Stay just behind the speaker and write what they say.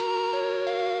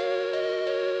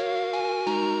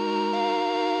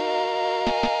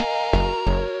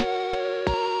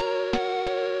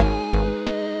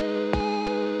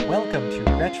Welcome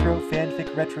to Retro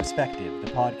Fanfic Retrospective,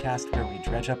 the podcast where we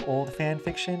dredge up old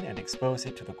fanfiction and expose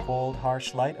it to the cold,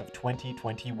 harsh light of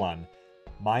 2021.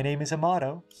 My name is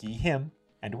Amato, he, him,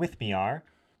 and with me are...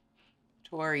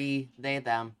 Tori, they,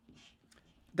 them.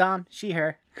 Dom, she,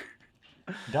 her.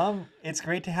 Dom, it's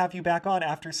great to have you back on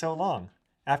after so long.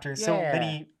 After so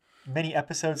many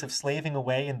episodes of slaving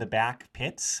away in the back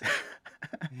pits.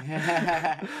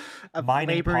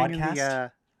 Mining laboring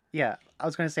podcast. I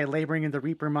was going to say laboring in the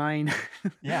Reaper mine.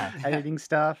 Yeah. Editing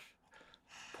stuff.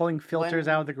 Pulling filters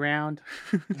out of the ground.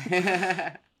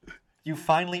 You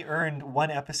finally earned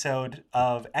one episode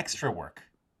of extra work.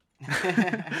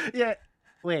 Yeah.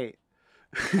 Wait.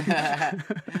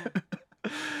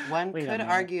 One could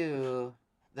argue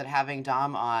that having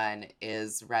Dom on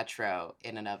is retro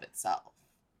in and of itself.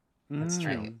 That's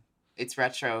true. It's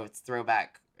retro, it's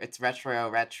throwback. It's retro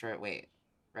fanfic,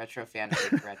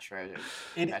 retro.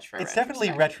 It's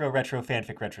definitely retro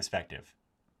fanfic retrospective.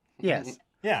 Yes.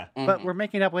 Yeah. But we're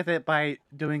making up with it by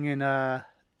doing an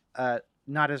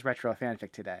not as retro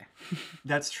fanfic today.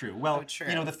 That's true. Well, true.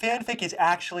 You know, the fanfic is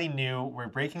actually new. We're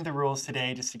breaking the rules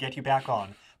today just to get you back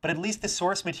on. But at least the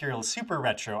source material is super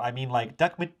retro. I mean, like,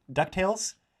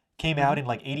 DuckTales came out in,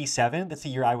 like, 87. That's the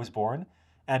year I was born.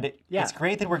 And it's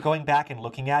great that we're going back and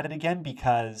looking at it again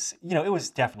because, you know, it was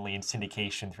definitely in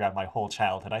syndication throughout my whole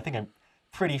childhood. I think I'm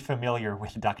pretty familiar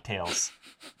with DuckTales.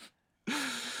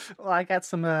 Well, I got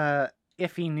some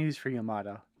iffy news for you,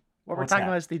 Amato. What we're talking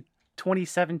about is the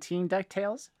 2017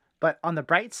 DuckTales. But on the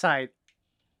bright side,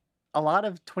 a lot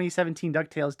of 2017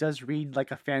 DuckTales does read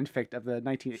like a fanfic of the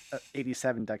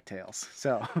 1987 DuckTales.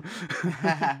 So,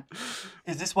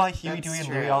 is this why Huey, Dewey, and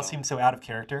Louie all seem so out of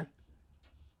character?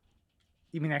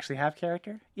 You mean actually have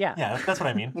character? Yeah. Yeah, that's what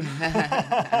I mean.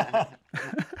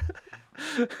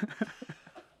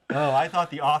 Oh, I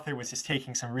thought the author was just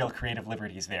taking some real creative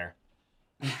liberties there.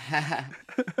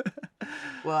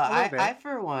 Well, I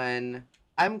for one,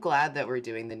 I'm glad that we're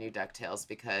doing the new DuckTales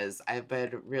because I've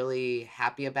been really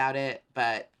happy about it.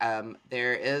 But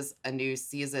there is a new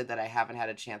season that I haven't had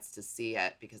a chance to see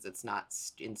yet because it's not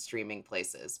in streaming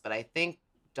places. But I think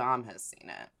Dom has seen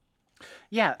it.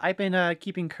 Yeah, I've been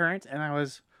keeping current, and I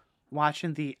was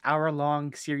watching the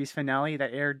hour-long series finale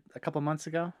that aired a couple months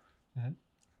ago. Mm-hmm.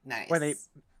 Nice.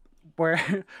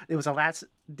 Where it was a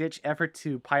last-ditch effort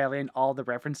to pile in all the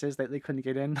references that they couldn't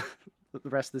get in the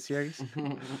rest of the series.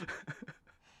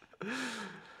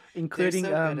 Including,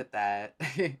 they're so good at that.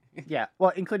 Yeah,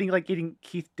 well, including like getting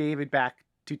Keith David back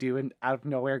to do an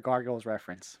out-of-nowhere Gargoyles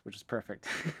reference, which is perfect.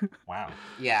 Wow.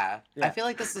 Yeah. I feel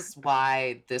like this is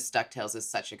why this DuckTales is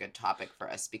such a good topic for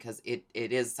us because it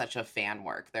is such a fan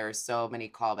work. There are so many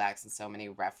callbacks and so many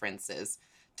references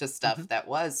to stuff that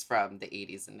was from the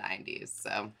 80s and 90s.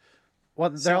 So, well,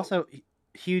 they're also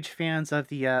huge fans of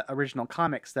the original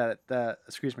comics that the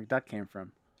Scrooge McDuck came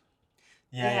from.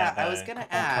 Yeah. I was gonna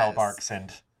ask. Carl Barks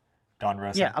and Don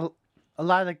Rosa. Yeah, a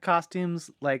lot of the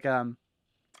costumes, like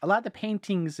a lot of the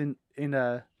paintings in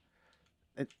the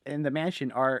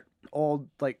mansion are old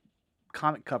like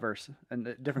comic covers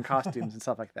and different costumes and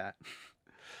stuff like that.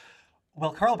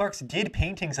 Well, Carl Barks did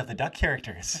paintings of the Duck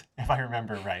characters, if I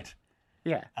remember right.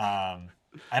 Yeah. I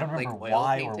don't remember Like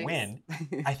why paintings? or when.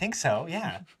 I think so.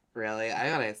 Yeah. Really?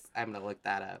 I'm gonna look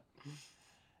that up.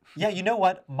 Yeah, you know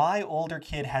what? My older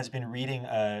kid has been reading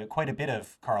quite a bit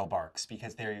of Carl Barks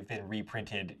because they've been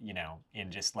reprinted, you know, in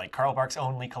just like Carl Barks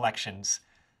only collections.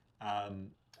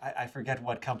 I forget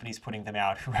what company's putting them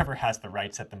out, whoever has the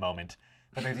rights at the moment.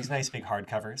 But they're these nice big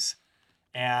hardcovers.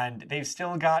 And they've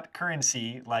still got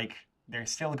currency, like they're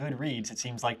still good reads, it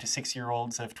seems like, to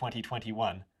 6-year-olds of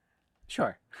 2021.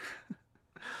 Sure.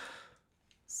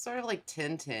 Sort of like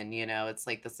Tintin, you know, it's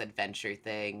like this adventure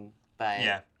thing, but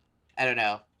Yeah. I don't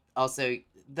know. Also,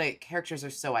 the characters are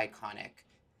so iconic.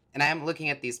 And I'm looking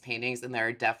at these paintings, and there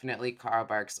are definitely Carl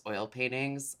Barks oil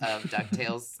paintings of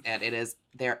DuckTales, and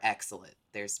they're excellent.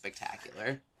 They're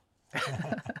spectacular.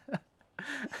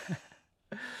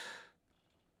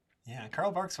 Yeah,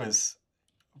 Carl Barks was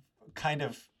kind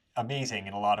of amazing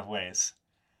in a lot of ways.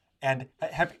 And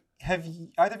have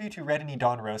either of you two read any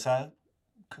Don Rosa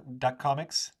Duck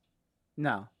comics?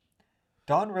 No.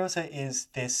 Don Rosa is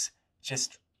this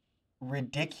just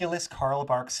ridiculous Carl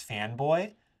Barks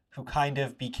fanboy who kind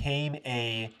of became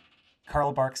a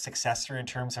Carl Barks successor in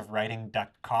terms of writing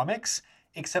Duck comics,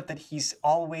 except that he's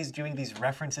always doing these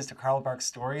references to Carl Barks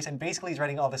stories, and basically he's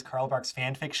writing all this Carl Barks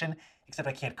fan fiction, except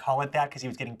I can't call it that because he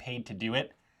was getting paid to do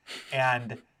it.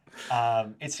 And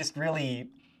it's just really,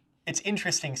 it's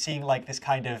interesting seeing like this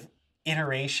kind of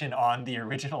iteration on the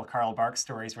original Carl Barks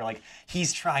stories where like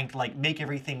he's trying to like make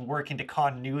everything work into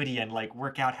continuity and like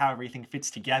work out how everything fits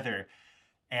together.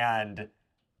 And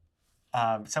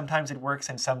sometimes it works,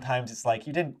 and sometimes it's like,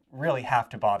 you didn't really have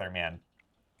to bother, man.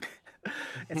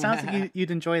 It sounds like you'd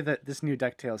enjoy this new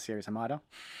DuckTales series, Amato.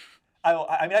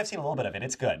 I mean, I've seen a little bit of it.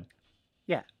 It's good.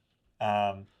 Yeah.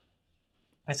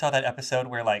 I saw that episode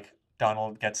where, like,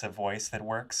 Donald gets a voice that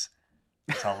works.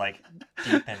 It's all, like,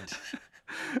 deep and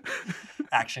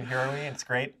action hero-y, and it's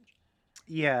great.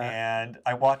 Yeah. And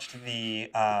I watched the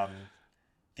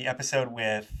episode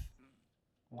with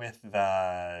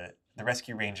the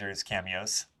Rescue Rangers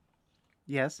cameos.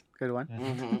 Yes, good one.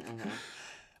 Mm-hmm, mm-hmm.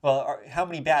 Well, how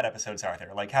many bad episodes are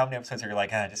there? Like, how many episodes are you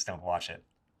like, just don't watch it?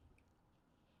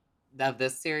 Of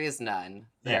this series, none.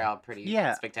 They're all pretty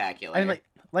spectacular. I mean,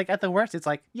 like at the worst, it's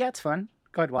like, yeah, it's fun.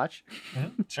 Go ahead, watch.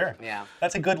 Mm-hmm. Sure. Yeah.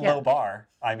 That's a good low bar.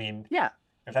 I mean, yeah.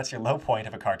 If that's your low point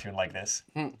of a cartoon like this.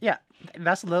 Yeah,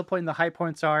 that's the low point, and the high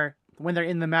points are when they're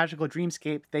in the magical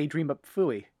dreamscape, they dream up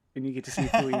Fooey, and you get to see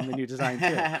Fooey in the new design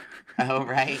too. Oh,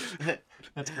 right.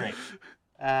 That's great.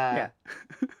 Yeah.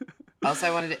 Also,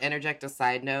 I wanted to interject a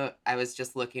side note. I was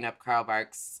just looking up Carl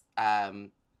Barks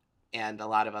and a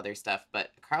lot of other stuff,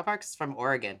 but Carl Barks is from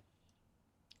Oregon.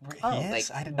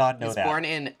 I did not know that. He was born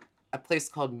in a place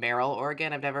called Merrill,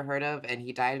 Oregon, I've never heard of, and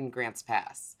he died in Grants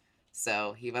Pass.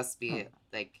 So he must be,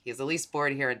 he's at least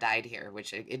born here and died here,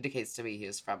 which indicates to me he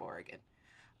was from Oregon.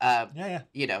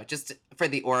 You know, just for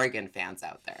the Oregon fans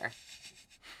out there.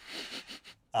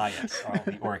 Yes, all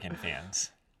the Oregon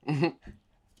fans.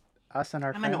 Us and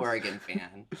our I'm friends. an Oregon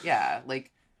fan. Yeah,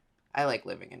 I like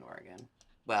living in Oregon.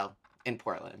 Well, in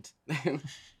Portland.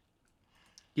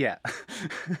 Yeah.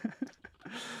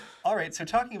 All right, so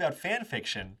talking about fan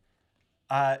fiction,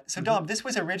 Dom, this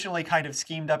was originally kind of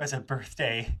schemed up as a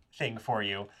birthday thing for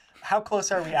you. How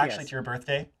close are we actually to your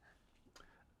birthday?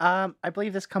 I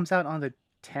believe this comes out on the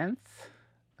 10th,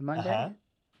 Monday.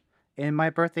 And my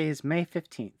birthday is May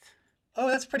 15th. Oh,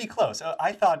 that's pretty close.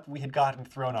 I thought we had gotten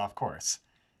thrown off course.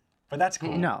 But that's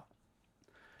cool. No.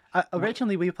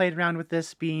 Originally, we played around with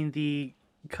this being the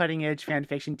Cutting Edge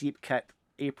Fanfiction Deep Cut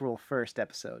April 1st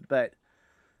episode, but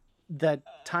the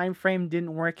time frame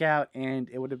didn't work out, and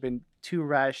it would have been too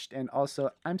rushed. And also,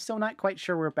 I'm still not quite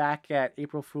sure we're back at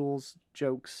April Fool's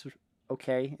jokes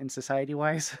okay in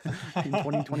society-wise in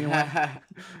 2021.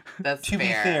 That's to be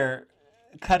fair,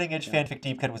 Cutting Edge Fanfic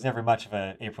Deep Cut was never much of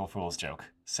an April Fool's joke,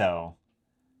 so,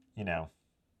 you know.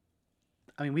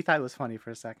 I mean, we thought it was funny for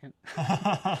a second.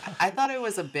 I thought it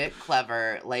was a bit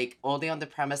clever, like only on the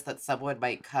premise that someone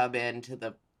might come into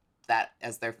that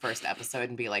as their first episode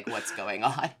and be like, "What's going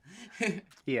on?"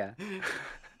 Yeah.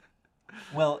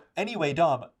 Well, anyway,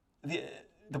 Dom,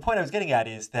 the point I was getting at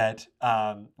is that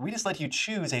we just let you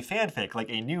choose a fanfic, like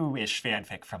a new-ish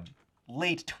fanfic from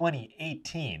late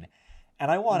 2018, and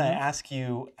I want to ask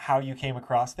you how you came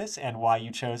across this and why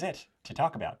you chose it to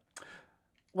talk about.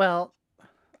 Well,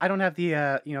 I don't have the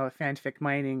fanfic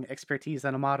mining expertise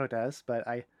that Amato does, but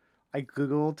I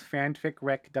googled fanfic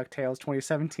rec DuckTales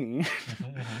 2017,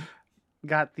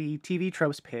 got the TV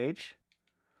tropes page,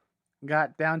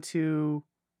 got down to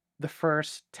the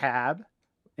first tab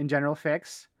in general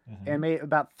fix, and made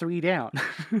about 3 down.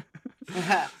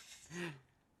 The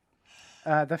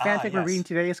fanfic we're reading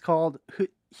today is called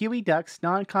Huey Duck's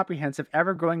Non-Comprehensive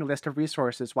Ever-Growing List of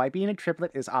Resources: Why Being a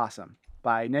Triplet is Awesome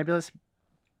by Nebulous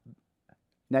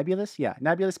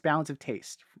Bounds of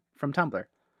Taste from Tumblr.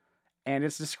 And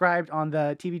it's described on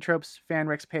the TV Tropes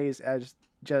FanRex page as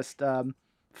just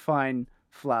fun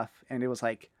fluff, and it was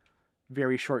like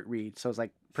very short read, so it was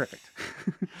like perfect.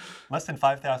 Less than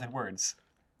 5,000 words.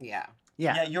 Yeah.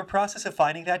 Yeah, your process of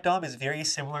finding that, Dom, is very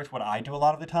similar to what I do a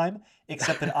lot of the time,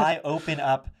 except that I open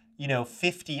up,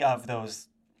 50 of those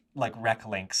like rec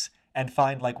links and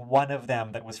find like one of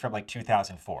them that was from like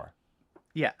 2004.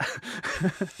 Yeah.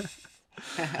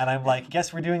 And I'm like,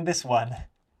 guess we're doing this one.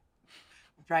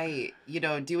 Right.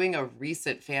 Doing a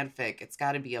recent fanfic, it's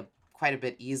got to be quite a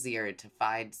bit easier to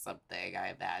find something,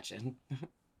 I imagine.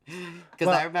 Because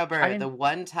I remember the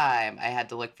one time I had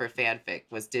to look for fanfic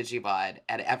was Digimon,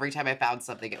 and every time I found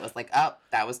something, it was like, oh,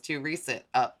 that was too recent.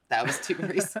 Oh, that was too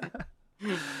recent.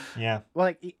 Yeah. Well,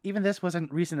 like even this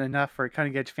wasn't recent enough for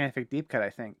Cutting Edge Fanfic Deep Cut, I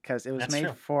think, because it was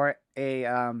made for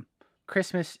a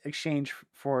Christmas exchange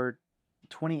for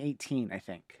 2018, I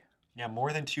think. Yeah,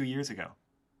 more than 2 years ago.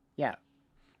 Yeah.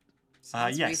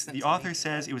 Yes, the author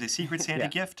says it was a Secret Santa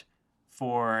gift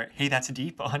for Hey That's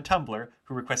Deep on Tumblr,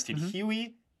 who requested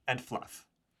Huey and Fluff.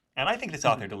 And I think this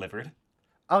author delivered.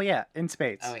 Oh, yeah, in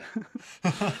spades. Oh,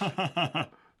 yeah.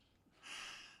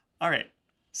 All right,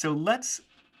 so let's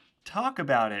talk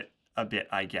about it a bit,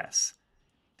 I guess.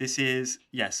 This is,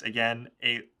 yes, again,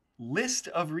 a list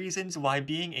of reasons why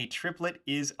being a triplet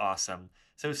is awesome.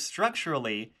 So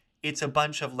structurally, it's a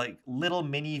bunch of like little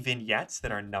mini vignettes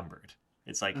that are numbered.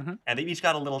 It's like, and they've each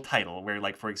got a little title where,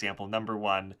 like, for example, number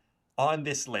 1 on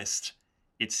this list,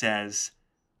 it says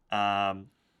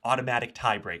automatic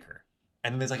tiebreaker.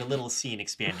 And then there's like a little scene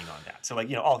expanding on that. So, like,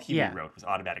 you know, all Huey wrote was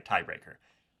automatic tiebreaker.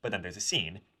 But then there's a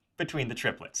scene between the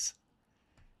triplets.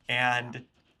 And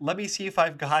let me see if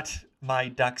I've got my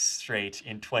ducks straight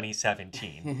in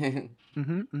 2017.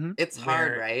 It's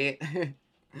hard, right?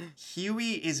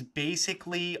 Huey is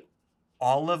basically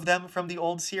all of them from the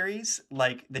old series,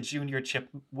 like the Junior Chip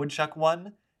Woodchuck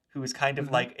one, who is kind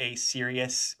of like a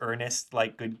serious, earnest,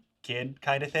 like good kid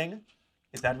kind of thing.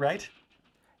 Is that right?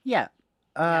 Yeah.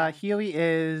 Huey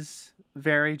is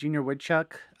very Junior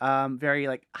Woodchuck, very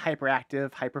like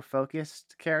hyperactive,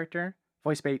 hyper-focused character,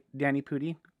 voiced by Danny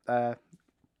Pudi.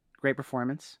 Great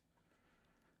performance.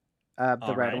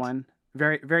 The red one,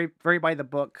 very, very, very by the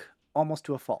book, almost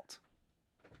to a fault.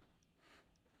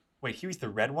 Wait, Huey's the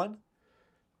red one?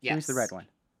 Yes. Huey's the red one.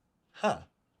 Huh.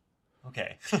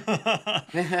 Okay.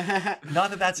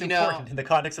 Not that that's important in the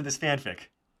context of this fanfic.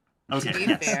 Okay. To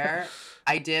be fair,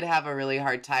 I did have a really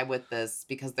hard time with this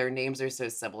because their names are so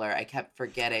similar. I kept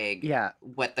forgetting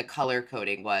what the color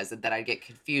coding was, and then I'd get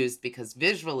confused because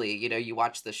visually, you know, you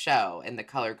watch the show and the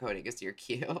color coding is your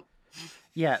cue.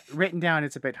 Yeah, written down,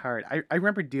 it's a bit hard. I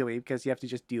remember Dewey because you have to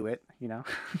just do it, you know?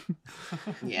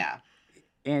 Yeah.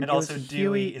 And also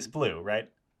Dewey is blue, right?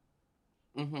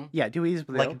 Mm-hmm. Yeah, Dewey is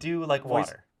blue. Like dew, like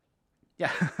water.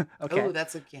 Yeah. Okay. Oh,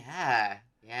 that's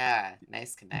yeah.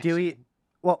 Nice connection. Dewey.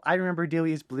 Well, I remember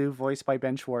Dewey is blue, voiced by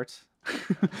Ben Schwartz.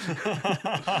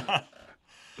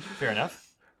 Fair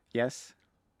enough. Yes.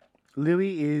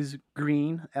 Louie is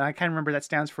green, and I kind of remember that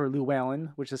stands for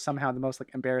Llewellyn, which is somehow the most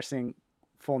like embarrassing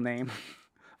full name,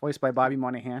 voiced by Bobby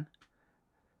Monahan.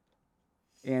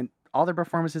 And all their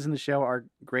performances in the show are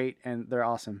great, and they're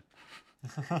awesome.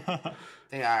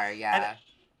 They are, yeah.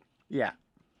 Yeah.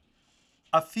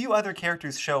 A few other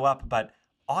characters show up, but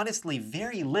honestly,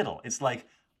 very little. It's like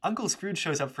Uncle Scrooge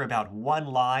shows up for about one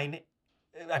line,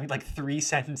 I mean, like 3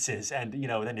 sentences, and, you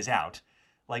know, then is out.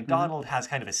 Like, Donald has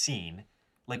kind of a scene.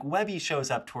 Like, Webby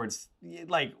shows up towards,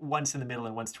 like, once in the middle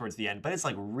and once towards the end, but it's,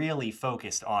 like, really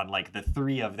focused on, like, the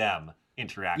 3 of them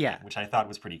interacting, which I thought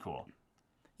was pretty cool.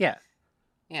 Yeah.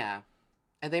 Yeah.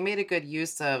 And they made a good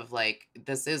use of, like,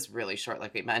 this is really short,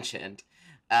 like we mentioned.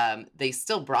 They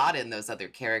still brought in those other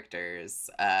characters.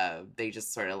 They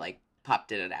just sort of, like,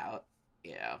 popped in and out,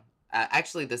 you know.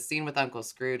 Actually, the scene with Uncle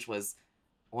Scrooge was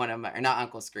one of my, or not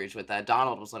Uncle Scrooge, with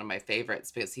Donald was one of my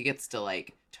favorites because he gets to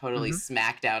like totally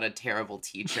smack down a terrible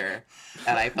teacher,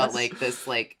 and I felt like this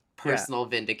like personal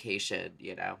vindication,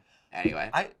 you know. Anyway,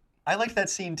 I liked that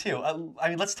scene too. I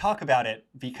mean, let's talk about it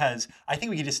because I think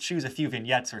we could just choose a few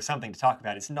vignettes or something to talk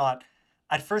about. It's not.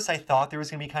 At first, I thought there was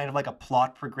going to be kind of like a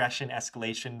plot progression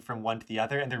escalation from one to the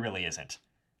other, and there really isn't.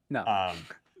 No.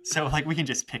 So like we can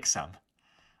just pick some.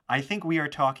 I think we are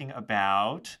talking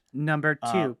about... Number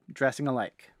 2, dressing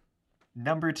alike.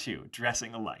 Number 2,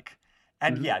 dressing alike.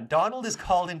 And yeah, Donald is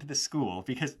called into the school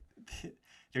because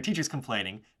their teacher's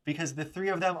complaining because the 3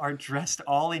 of them are dressed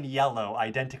all in yellow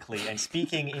identically and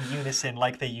speaking in unison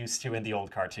like they used to in the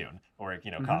old cartoon or,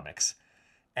 you know, comics.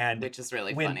 And which is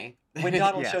really funny. When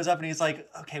Donald shows up and he's like,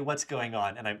 okay, what's going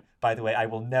on? And by the way, I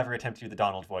will never attempt to do the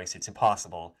Donald voice. It's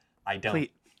impossible. I don't...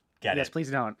 Yes, please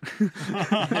don't.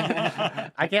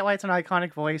 I get why it's an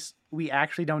iconic voice. We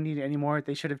actually don't need it anymore.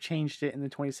 They should have changed it in the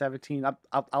 2017.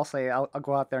 I'll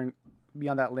go out there and be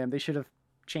on that limb. They should have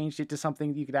changed it to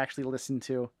something you could actually listen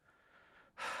to.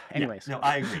 Anyways. Yeah, no,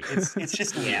 I agree. It's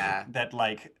just weird that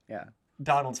like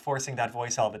Donald's forcing that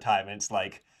voice all the time, and it's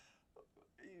like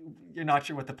you're not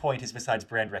sure what the point is besides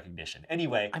brand recognition.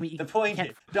 Anyway, I mean, the point is,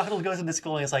 Donald goes into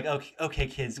school and is like, okay,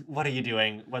 kids, what are you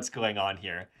doing? What's going on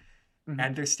here?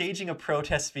 And they're staging a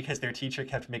protest because their teacher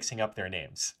kept mixing up their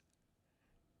names.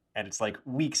 And it's like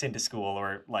weeks into school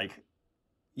or like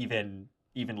even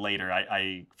later.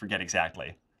 I forget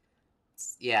exactly.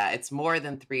 Yeah, it's more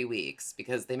than 3 weeks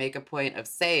because they make a point of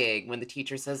saying when the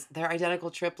teacher says they're identical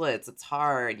triplets, it's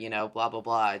hard, you know, blah, blah,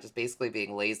 blah, just basically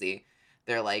being lazy.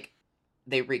 They're like,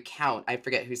 they recount, I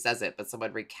forget who says it, but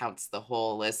someone recounts the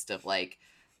whole list of like,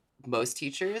 most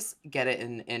teachers get it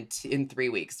in 3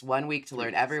 weeks. 1 week to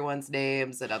learn everyone's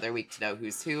names, another week to know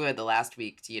who's who, and the last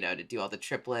week to, you know, to do all the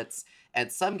triplets.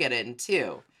 And some get it in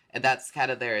 2. And that's kind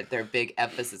of their big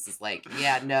emphasis is like,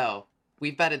 yeah, no,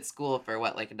 we've been in school for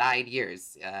what, like 9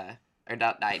 years, or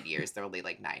not 9 years. They're only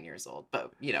like 9 years old,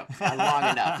 but you know,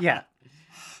 long enough. Yeah.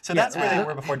 So that's where they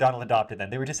were before Donald adopted them.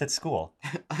 They were just at school.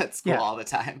 At school all the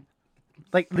time.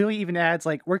 Like Louis even adds,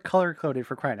 like, we're color coded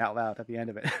for crying out loud at the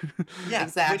end of it. Yeah,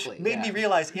 exactly. Which made me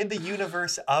realize in the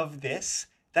universe of this,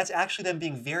 that's actually them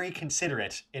being very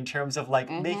considerate in terms of like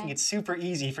making it super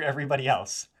easy for everybody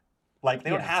else. Like they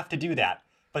don't have to do that,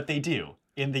 but they do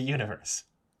in the universe.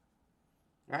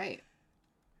 Right.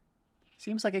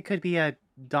 Seems like it could be a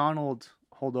Donald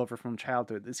holdover from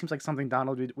childhood. It seems like something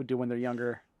Donald would do when they're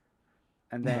younger,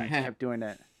 and then kept doing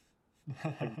it.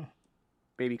 Like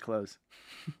baby clothes.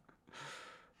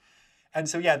 And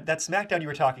so, yeah, that SmackDown you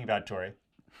were talking about, Tori.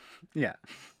 Yeah.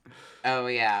 Oh,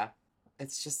 yeah.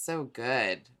 It's just so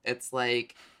good. It's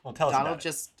like Well, tell us Donald about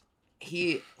it.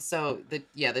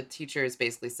 The teacher is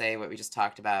basically saying what we just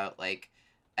talked about, like,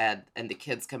 and the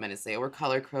kids come in and say, oh, we're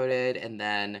color coded, and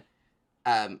then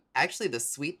actually the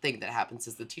sweet thing that happens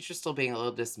is the teacher's still being a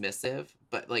little dismissive,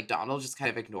 but like Donald just kind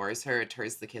of ignores her and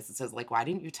turns to the kids and says, like, why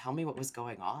didn't you tell me what was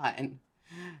going on?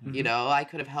 You know, I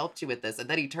could have helped you with this. And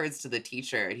then he turns to the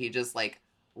teacher and he just like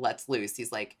lets loose.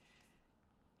 He's like,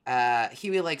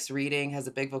 Huey likes reading, has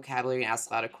a big vocabulary, and asks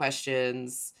a lot of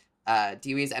questions.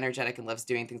 Dewey is energetic and loves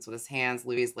doing things with his hands.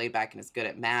 Louis is laid back and is good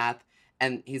at math.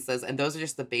 And he says, and those are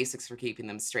just the basics for keeping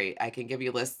them straight. I can give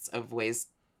you lists of ways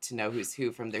to know who's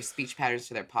who, from their speech patterns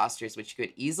to their postures, which you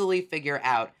could easily figure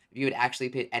out if you would actually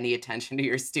pay any attention to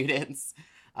your students.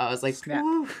 I was like,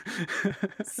 smack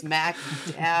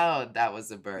down. That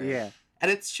was a bird. Yeah.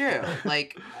 And it's true.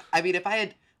 Like, I mean, if I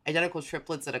had identical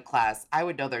triplets in a class, I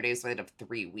would know their names by the end of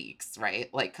 3 weeks,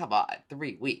 right? Like, come on,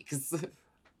 3 weeks.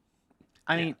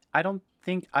 I mean, I don't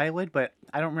think I would, but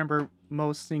I don't remember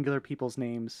most singular people's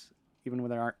names, even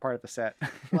when they aren't part of the set.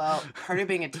 Well, part of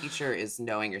being a teacher is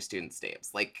knowing your students'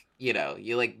 names. Like, you know,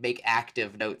 you like make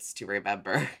active notes to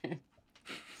remember.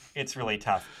 It's really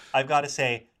tough. I've got to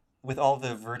say, with all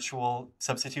the virtual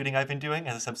substituting I've been doing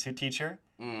as a substitute teacher,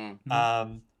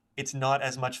 it's not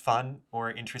as much fun or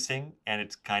interesting, and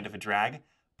it's kind of a drag.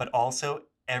 But also,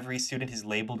 every student is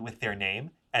labeled with their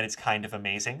name, and it's kind of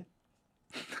amazing.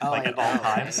 Like at all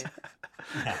times.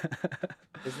 Yeah.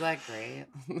 Isn't that great?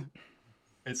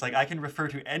 It's like I can refer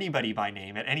to anybody by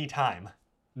name at any time.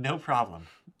 No problem.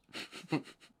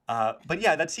 But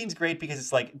yeah, that seems great because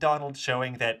it's like Donald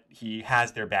showing that he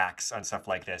has their backs on stuff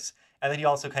like this. And then he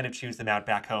also kind of chews them out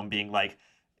back home, being like,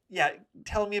 yeah,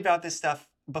 tell me about this stuff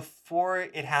before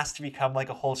it has to become like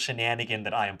a whole shenanigan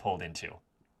that I am pulled into.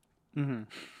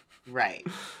 Right.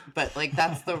 But like,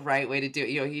 that's the right way to do it.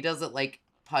 You know, he doesn't like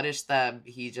punish them.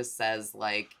 He just says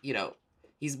like, you know,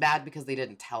 he's mad because they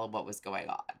didn't tell him what was going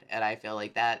on. And I feel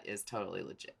like that is totally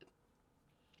legit.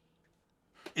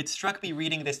 It struck me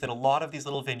reading this that a lot of these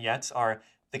little vignettes are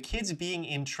the kids being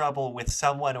in trouble with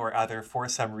someone or other for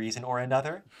some reason or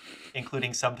another,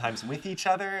 including sometimes with each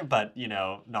other, but, you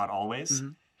know, not always.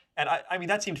 And I mean,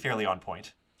 that seemed fairly on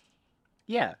point.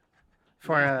 Yeah.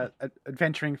 For a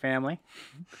adventuring family.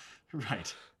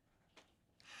 Right.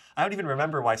 I don't even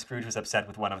remember why Scrooge was upset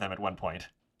with one of them at one point.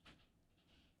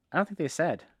 I don't think they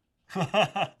said.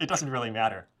 It doesn't really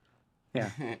matter.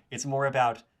 Yeah. It's more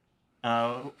about,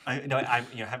 I'm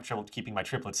having trouble keeping my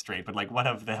triplets straight, but like one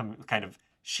of them kind of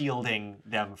shielding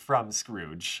them from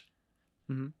Scrooge.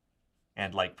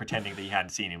 And like pretending that he hadn't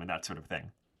seen him and that sort of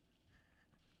thing.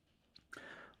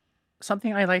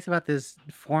 Something I liked about this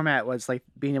format was like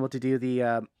being able to do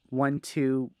the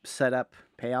 1-2 setup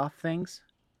payoff things.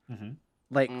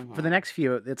 Like for the next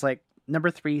few, it's like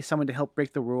number 3, someone to help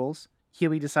break the rules.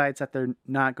 Huey decides that they're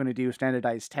not going to do a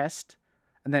standardized test,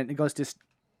 and then it goes to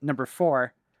number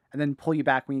 4, and then pull you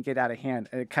back when you get out of hand,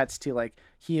 and it cuts to like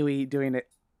Huey doing it,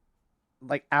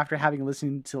 like after having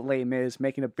listened to Les Mis,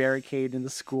 making a barricade in the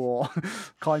school,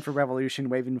 calling for revolution,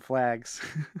 waving flags.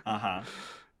 Yeah.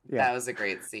 That was a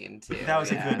great scene too. That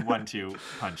was a good 1-2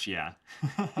 punch. Yeah.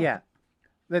 Yeah,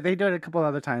 they do it a couple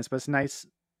other times, but it's a nice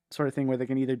sort of thing where they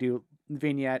can either do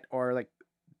vignette or like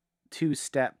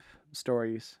 2-step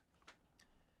stories.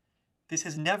 This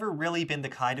has never really been the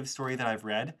kind of story that I've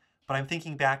read, but I'm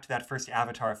thinking back to that first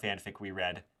Avatar fanfic we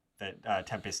read, that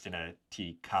Tempest in a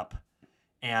Teacup.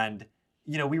 And,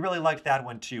 you know, we really liked that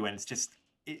one too. And it's just,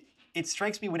 it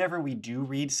strikes me whenever we do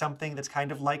read something that's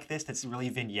kind of like this, that's really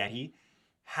vignette-y,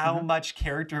 how much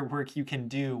character work you can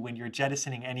do when you're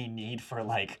jettisoning any need for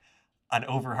like an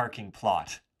overarching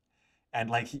plot. And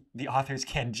like the authors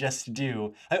can just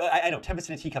do, I know Tempest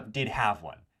in a Teacup did have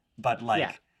one, but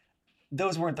like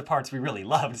those weren't the parts we really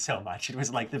loved so much. It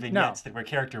was like the vignettes that were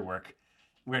character work,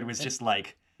 where it was just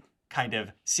like kind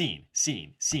of scene,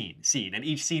 and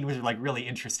each scene was like really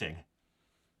interesting.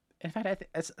 In fact,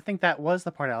 I think that was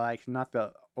the part I liked, not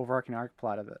the overarching arc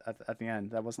plot at the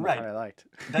end. That wasn't the part I liked.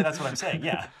 That's what I'm saying,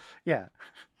 yeah. Yeah.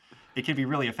 It can be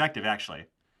really effective, actually.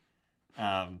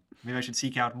 Maybe I should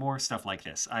seek out more stuff like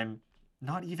this. I'm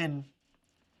not even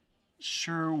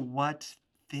sure what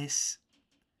this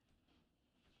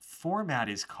format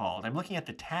is called. I'm looking at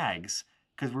the tags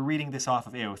because we're reading this off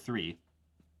of AO3.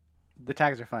 The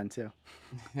tags are fun too.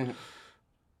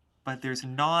 But there's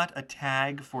not a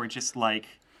tag for just like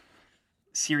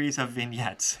series of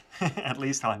vignettes, at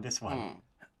least on this one.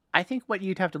 I think what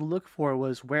you'd have to look for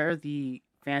was where the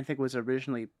fanfic was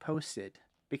originally posted,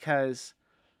 because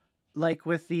like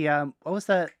with the what was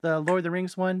that, the Lord of the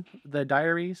Rings one, the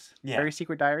diaries, Very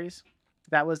Secret Diaries,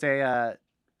 that was a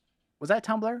was that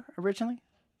Tumblr originally?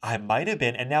 I might have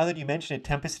been, and now that you mention it,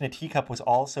 Tempest in a Teacup was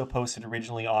also posted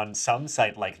originally on some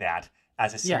site like that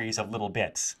as a series of little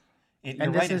bits.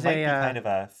 You're right, it might be kind of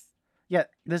a... Yeah,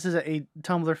 this is a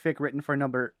Tumblr fic written for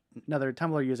another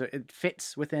Tumblr user. It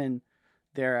fits within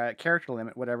their character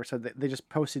limit, whatever, so they just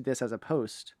posted this as a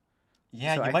post.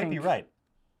 Yeah, so you might be right.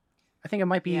 I think it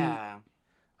might be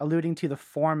alluding to the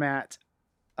format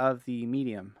of the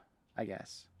medium, I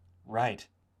guess. Right.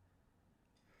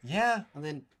 Yeah. And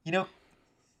then,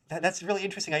 that's really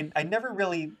interesting. I never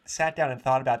really sat down and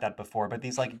thought about that before, but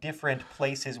these like different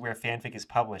places where fanfic is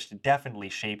published definitely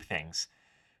shape things.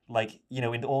 Like,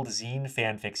 in the old zine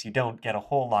fanfics, you don't get a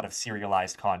whole lot of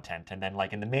serialized content. And then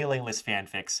like in the mailing list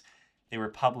fanfics, they were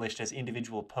published as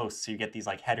individual posts. So you get these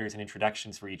like headers and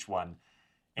introductions for each one.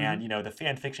 And, the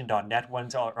fanfiction.net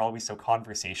ones are always so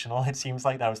conversational. It seems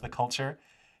like that was the culture.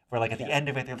 Where like at the end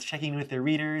of it, they're checking in with their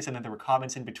readers, and then there were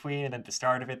comments in between, and then at the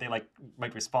start of it, they like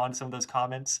might respond to some of those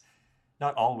comments.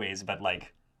 Not always, but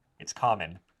like it's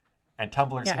common. And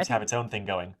Tumblr seems to have its own thing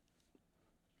going.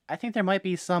 I think there might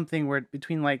be something where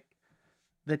between like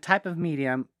the type of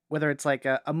medium, whether it's like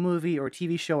a movie or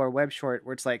TV show or web short,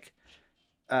 where it's like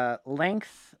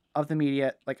length of the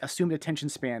media, like assumed attention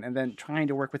span, and then trying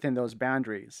to work within those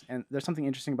boundaries. And there's something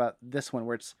interesting about this one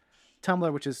where it's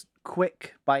Tumblr, which is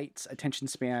quick bites, attention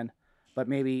span, but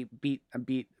maybe beat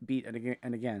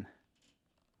and again.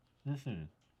 Mm-hmm.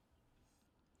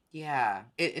 Yeah,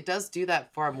 it does do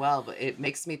that form well, but it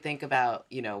makes me think about,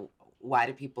 why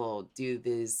do people do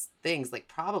these things? Like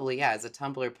probably, as a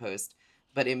Tumblr post,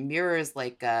 but it mirrors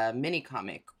like a mini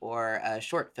comic or a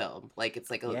short film. Like it's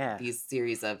like these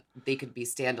series of, they could be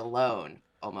standalone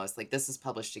almost. Like this is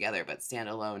published together, but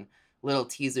standalone little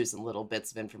teasers and little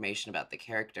bits of information about the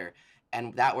character.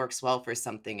 And that works well for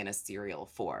something in a serial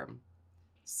form.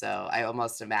 So I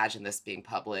almost imagine this being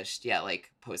published,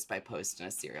 like post by post in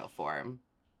a serial form.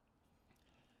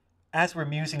 As we're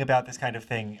musing about this kind of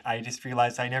thing, I just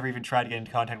realized I never even tried to get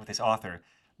into contact with this author,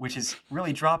 which is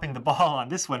really dropping the ball on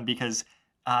this one because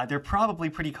they're probably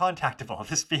pretty contactable,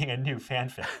 this being a new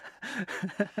fanfic.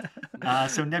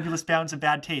 So Nebulous Bounds of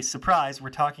Bad Taste. Surprise, we're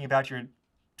talking about your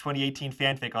 2018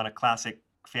 fanfic on a classic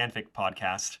fanfic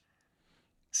podcast.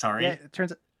 Sorry. Yeah, it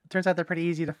turns out they're pretty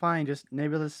easy to find. Just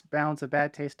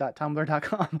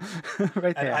nebulousboundsofbadtaste.tumblr.com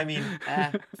right there. And, I mean,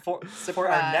 for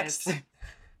our next...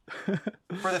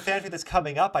 For the fanfic that's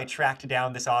coming up, I tracked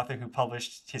down this author who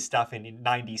published his stuff in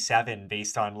 97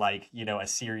 based on like, a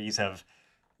series of,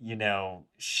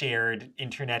 shared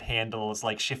internet handles,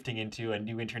 like shifting into a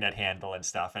new internet handle and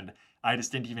stuff. And I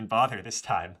just didn't even bother this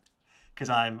time because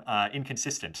I'm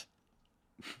inconsistent.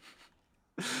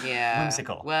 Yeah.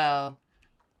 Whimsical. Well,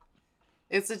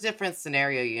 it's a different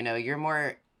scenario, you're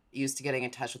more used to getting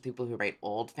in touch with people who write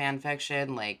old fan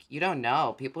fiction. Like, you don't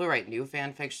know. People who write new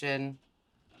fan fiction,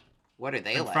 what are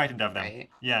they like? I'm frightened of them. Right?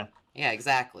 Yeah. Yeah,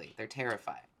 exactly. They're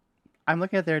terrified. I'm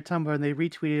looking at their Tumblr and they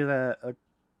retweeted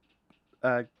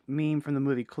a meme from the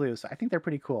movie Clue, so I think they're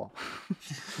pretty cool.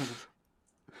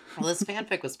 Well, this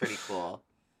fanfic was pretty cool.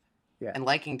 Yeah. And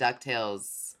liking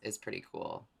DuckTales is pretty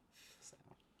cool. So.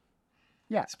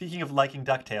 Yeah. Speaking of liking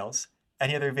DuckTales,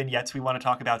 any other vignettes we want to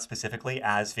talk about specifically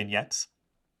as vignettes?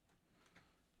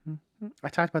 I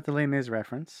talked about the Les Mis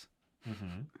reference.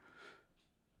 Mm-hmm.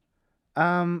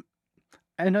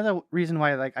 Another reason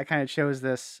why I kind of chose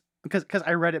this because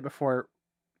I read it before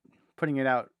putting it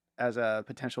out as a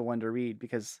potential one to read,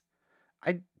 because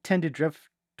I tend to drift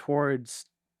towards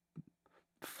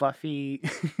fluffy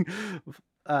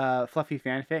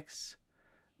fanfics.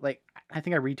 Like, I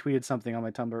think I retweeted something on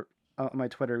my Tumblr, on my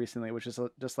Twitter recently, which is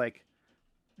just like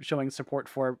showing support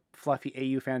for fluffy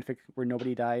AU fanfic where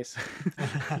nobody dies.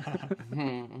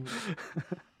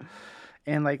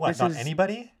 And like, what? this Not is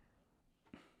anybody?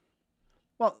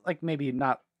 Well, like maybe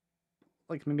not,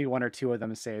 like maybe one or two of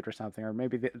them is saved or something, or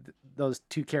maybe those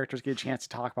two characters get a chance to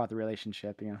talk about the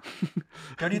relationship.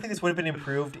 Don't you think this would have been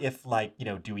improved if, like,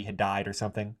 Dewey had died or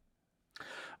something?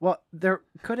 Well, there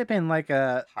could have been like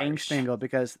a angst angle,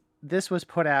 because this was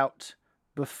put out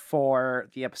before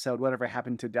the episode Whatever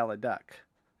Happened to Della Duck.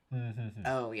 Mm-hmm.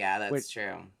 Oh yeah, that's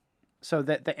true. So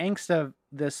the angst of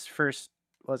this first,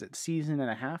 was it season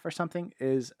and a half or something,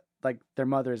 is like their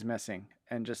mother is missing,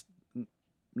 and just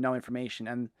no information.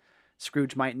 And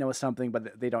Scrooge might know something,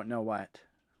 but they don't know what.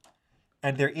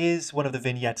 And there is one of the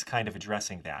vignettes kind of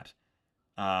addressing that.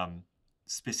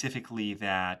 Specifically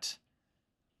that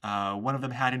one of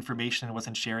them had information and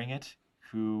wasn't sharing it.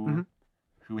 Who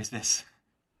is this?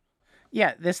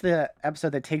 Yeah, this is the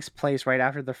episode that takes place right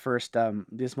after the first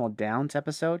Dismal Downs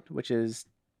episode, which is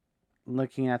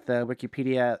looking at the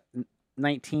Wikipedia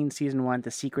 19 season 1,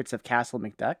 The Secrets of Castle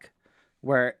McDuck,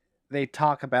 where they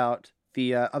talk about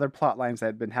the other plot lines that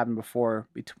had been happening before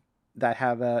that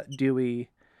have Dewey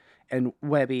and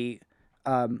Webby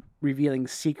revealing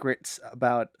secrets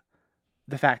about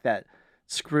the fact that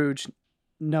Scrooge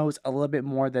knows a little bit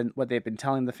more than what they've been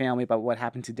telling the family about what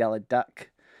happened to Della Duck.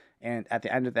 And at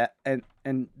the end of that,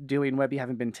 and Dewey and Webby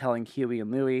haven't been telling Huey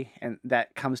and Louie, and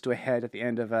that comes to a head at the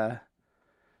end of the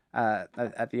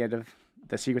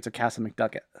Secrets of Castle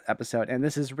McDuck episode. And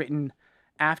this is written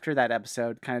after that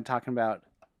episode, kind of talking about.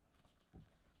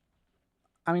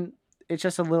 I mean, it's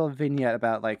just a little vignette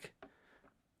about like,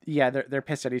 yeah, they're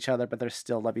pissed at each other, but they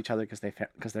still love each other because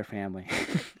they're family.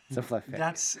 It's a fluff fic.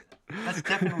 That's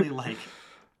definitely like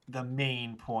the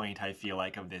main point, I feel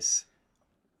like, of this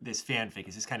fanfic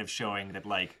is just kind of showing that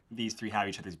like these three have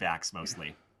each other's backs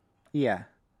mostly. Yeah.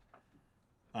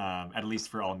 At least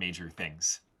for all major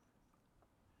things.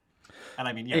 And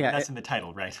I mean, that's in the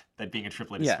title, right? That being a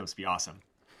triplet is supposed to be awesome.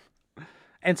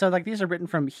 And so like these are written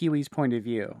from Huey's point of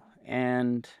view.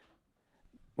 And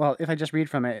well, if I just read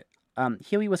from it,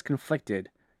 Huey was conflicted.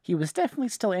 He was definitely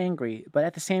still angry, but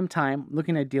at the same time,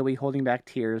 looking at Dewey holding back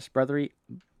tears, brotherly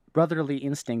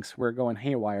instincts were going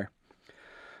haywire.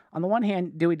 On the one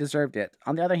hand, Dewey deserved it.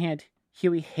 On the other hand,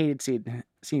 Huey hated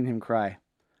seeing him cry.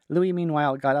 Louis,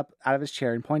 meanwhile, got up out of his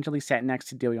chair and pointedly sat next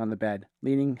to Dewey on the bed,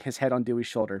 leaning his head on Dewey's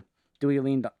shoulder. Dewey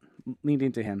leaned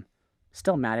into him.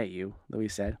 "Still mad at you," Louis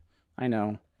said. "I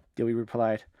know," Dewey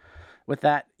replied. With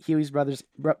that, Huey's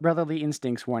brotherly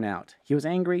instincts worn out. He was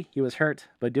angry, he was hurt,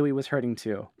 but Dewey was hurting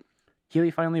too.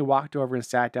 Huey finally walked over and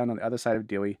sat down on the other side of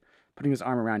Dewey, putting his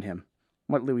arm around him.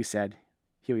 "What Louis said,"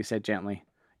 Huey said gently.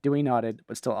 Dewey nodded,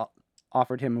 but still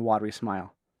offered him a watery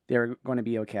smile. They were going to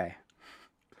be okay.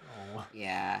 Oh.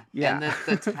 Yeah. And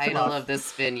the title of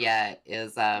this vignette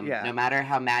is no matter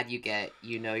how mad you get,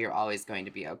 you know you're always going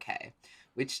to be okay.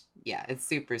 Which, it's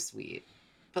super sweet.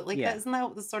 But like, isn't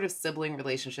that the sort of sibling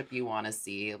relationship you want to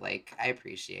see? Like, I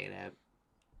appreciate it.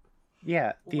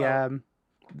 Yeah.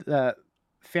 The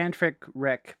fanfic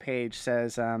rec page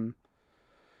says many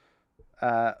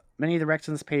of the recs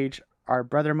on this page are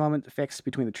brother moment fics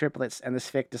between the triplets, and this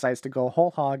fic decides to go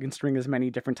whole hog and string as many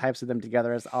different types of them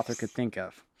together as the author could think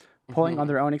of, pulling on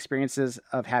their own experiences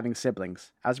of having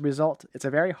siblings. As a result, it's a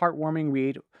very heartwarming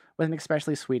read with an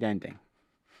especially sweet ending.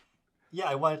 Yeah,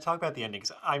 I want to talk about the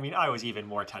endings. I mean, I was even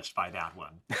more touched by that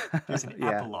one. There's an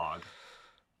epilogue.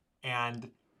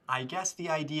 And I guess the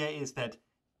idea is that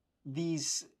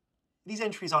these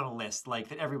entries on a list, like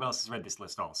that everyone else has read this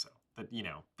list also. That,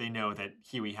 they know that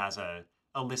Huey has a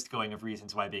list going of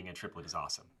reasons why being a triplet is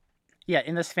awesome. Yeah,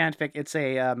 in this fanfic, it's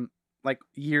a like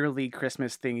yearly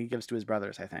Christmas thing he gives to his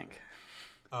brothers, I think.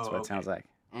 That's what it sounds like.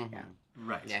 Mm-hmm. Yeah.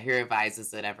 Right. Yeah, he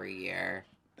revises it every year.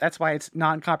 That's why it's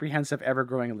non-comprehensive,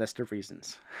 ever-growing list of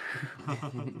reasons.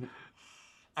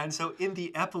 And so in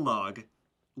the epilogue,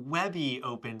 Webby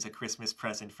opens a Christmas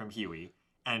present from Huey,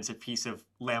 and it's a piece of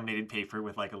laminated paper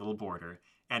with like a little border,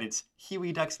 and it's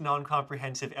Huey Duck's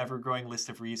non-comprehensive, ever-growing list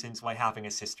of reasons why having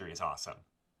a sister is awesome.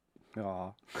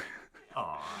 Aw.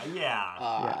 Aw,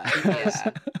 yeah.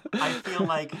 Yeah. I feel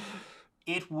like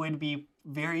it would be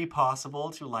very possible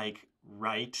to like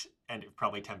write, and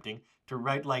probably tempting, to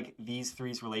write like these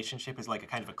three's relationship as like a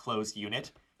kind of a closed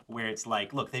unit where it's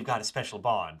like, look, they've got a special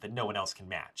bond that no one else can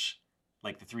match,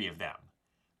 like the three of them.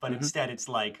 But instead it's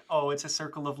like, oh, it's a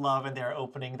circle of love and they're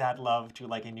opening that love to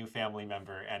like a new family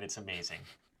member and it's amazing.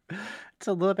 It's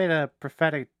a little bit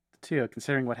prophetic too,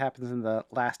 considering what happens in the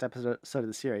last episode of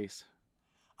the series.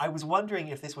 I was wondering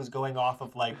if this was going off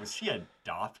of like, was she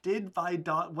adopted by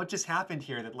what just happened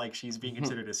here that like she's being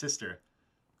considered a sister?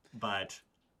 But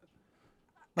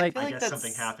like, I guess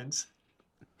something happens.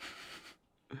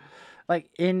 Like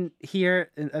in here,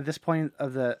 at this point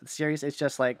of the series, it's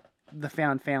just like the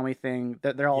found family thing.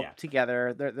 They're all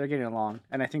together. They're getting along,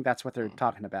 and I think that's what they're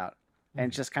talking about. And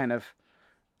it's just kind of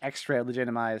extra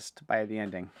legitimized by the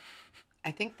ending.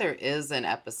 I think there is an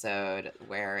episode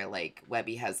where like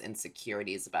Webby has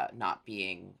insecurities about not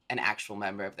being an actual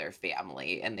member of their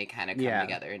family, and they kind of come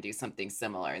together and do something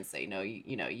similar and say, no,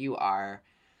 you are,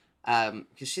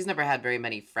 because she's never had very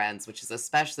many friends, which is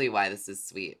especially why this is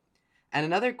sweet. And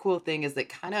another cool thing is that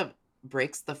kind of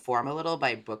breaks the form a little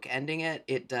by bookending it.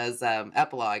 It does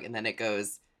epilogue, and then it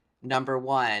goes number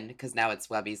 1, because now it's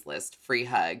Webby's list, free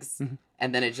hugs. Mhm.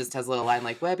 And then it just has a little line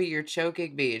like, Webby, you're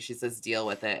choking me. And she says, deal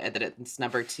with it. And then it's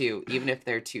number 2, even if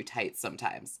they're too tight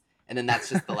sometimes. And then that's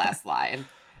just the last line.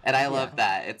 And I love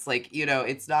that. It's like,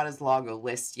 it's not as long a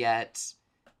list yet.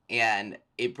 And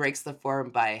it breaks the form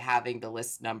by having the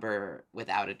list number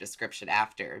without a description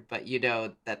after. But you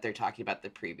know that they're talking about the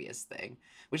previous thing,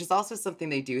 which is also something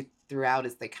they do throughout,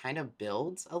 is they kind of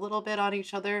build a little bit on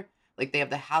each other. Like they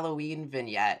have the Halloween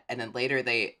vignette, and then later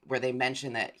where they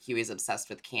mention that Huey's obsessed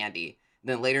with candy. And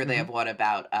then later they have one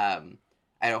about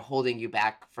holding you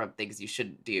back from things you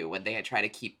shouldn't do, when they try to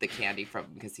keep the candy from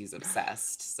him because he's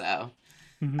obsessed. So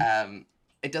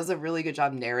it does a really good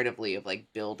job narratively of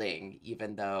like building,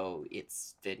 even though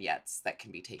it's vignettes that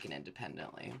can be taken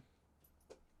independently.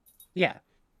 Yeah.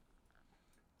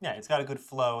 Yeah, it's got a good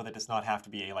flow that does not have to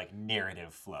be a like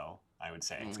narrative flow, I would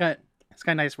say. It's got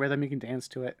a nice rhythm. You can dance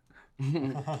to it.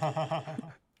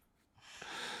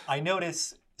 I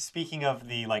notice, speaking of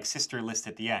the like sister list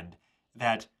at the end,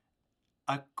 that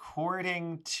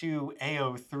according to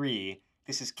AO3,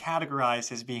 this is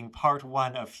categorized as being part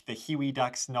 1 of the Huey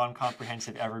Ducks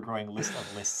non-comprehensive ever-growing list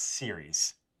of lists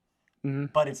series.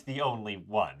 But it's the only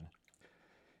one.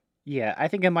 Yeah, I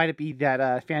think it might be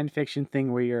that fan fiction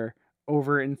thing where you're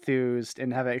over enthused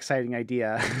and have an exciting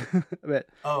idea, but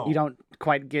you don't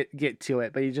quite get to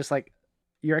it. But you just like,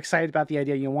 you're excited about the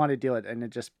idea, you want to do it, and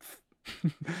it just.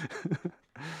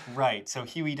 Right. So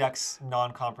Huey Duck's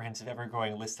non-comprehensive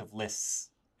ever-growing list of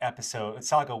lists episode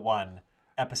Saga 1,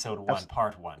 episode 1,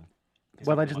 part 1.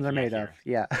 What legends are made of?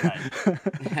 Yeah.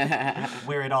 Right.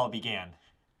 Where it all began.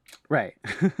 Right.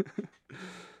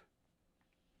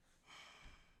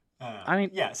 I mean,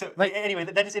 yeah. So like, anyway,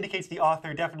 that just indicates the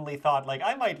author definitely thought, like,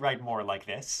 I might write more like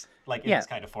this, like in this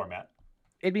kind of format.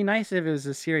 It'd be nice if it was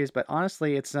a series, but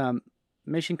honestly, it's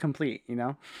mission complete.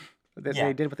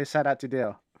 They did what they set out to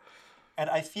do. And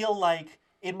I feel like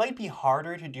it might be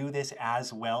harder to do this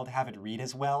as well, to have it read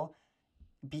as well,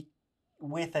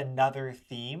 with another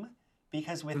theme,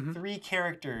 because with 3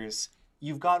 characters,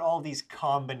 you've got all these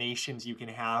combinations you can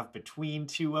have between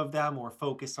 2 of them, or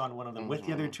focus on one of them with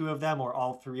the other 2 of them, or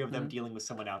all 3 of them dealing with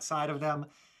someone outside of them.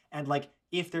 And like,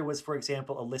 if there was, for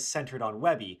example, a list centered on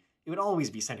Webby, it would always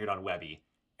be centered on Webby.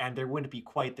 And there wouldn't be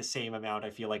quite the same amount,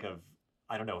 I feel like, of,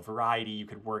 I don't know, variety you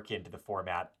could work into the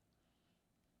format.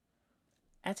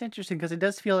 That's interesting, because it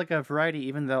does feel like a variety,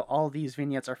 even though all these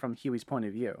vignettes are from Huey's point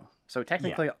of view. So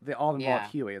technically, they all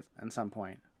involve Huey at some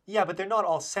point. Yeah, but they're not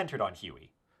all centered on Huey.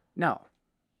 No.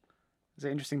 It's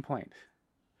an interesting point.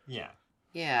 Yeah.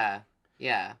 Yeah.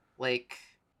 Like,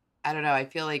 I don't know. I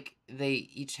feel like they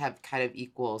each have kind of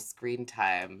equal screen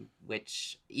time,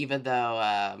 which, even though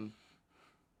I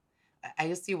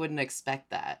guess you wouldn't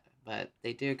expect that, but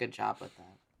they do a good job with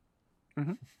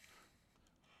that.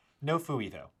 No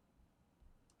Phooey, though.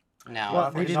 No. The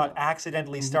author did not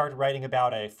accidentally start writing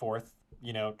about a 4th,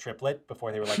 triplet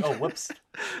before they were like, oh, whoops.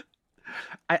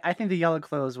 I think the yellow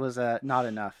clothes was not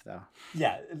enough, though.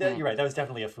 Yeah, you're right. That was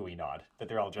definitely a Phooey nod, that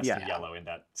they're all dressed in yellow in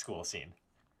that school scene.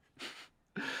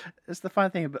 It's the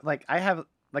fun thing, but like, I have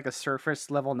like a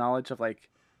surface level knowledge of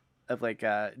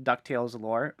DuckTales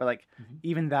lore, but like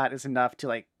even that is enough to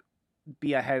like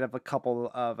be ahead of a couple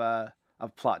of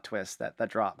plot twists that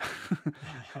drop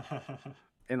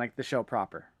in like the show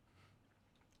proper.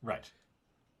 Right.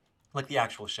 Like the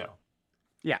actual show.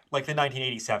 Yeah. Like the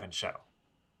 1987 show.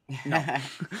 No.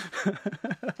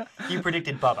 You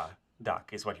predicted Bubba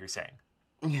Duck, is what you're saying.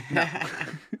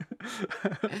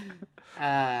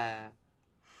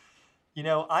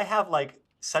 No. I have like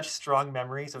such strong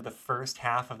memories of the first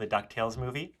half of the DuckTales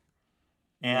movie.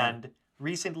 And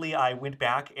recently I went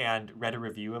back and read a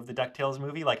review of the DuckTales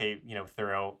movie, like a,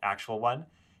 thorough actual one.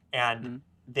 And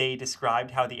they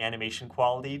described how the animation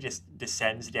quality just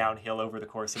descends downhill over the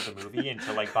course of the movie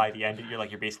until like by the end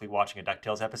you're basically watching a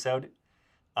DuckTales episode.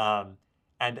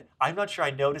 And I'm not sure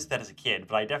I noticed that as a kid,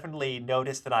 but I definitely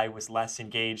noticed that I was less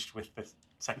engaged with the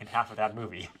second half of that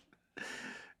movie.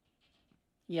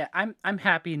 Yeah, I'm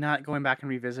happy not going back and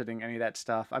revisiting any of that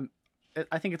stuff.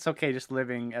 I think it's okay just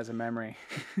living as a memory.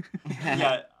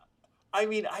 Yeah, I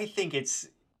mean, I think it's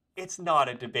not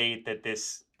a debate that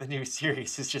the new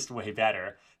series is just way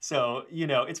better. So,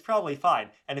 it's probably fine.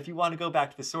 And if you want to go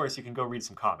back to the source, you can go read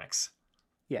some comics.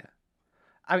 Yeah.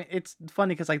 I mean, it's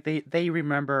funny because like they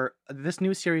remember, this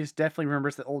new series definitely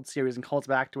remembers the old series and calls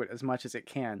back to it as much as it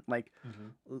can. Like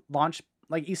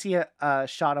like you see a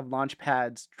shot of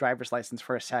Launchpad's driver's license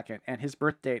for a second, and his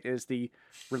birth date is the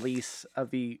release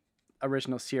of the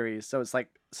original series. So it's like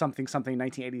something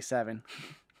 1987.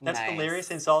 That's hilarious,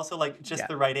 and Nice. it's also like just Yeah.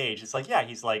 the right age. It's like, yeah,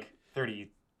 he's like 30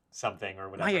 something or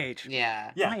whatever. My age.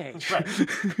 Yeah. Yeah, My age. right.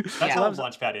 That's Yeah. how old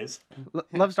Launchpad is.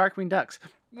 Loves Darkwing Ducks.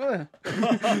 Ugh.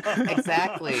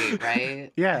 Exactly,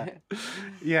 right? Yeah.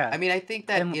 Yeah. I mean, I think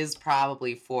that And is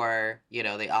probably for,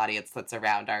 the audience that's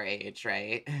around our age,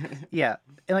 right? yeah.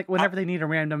 And like whenever they need a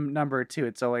random number too,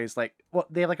 it's always like, well,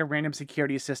 they have like a random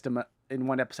security system in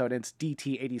one episode, and it's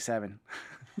DT87.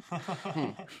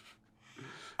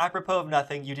 Apropos of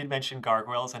nothing, you did mention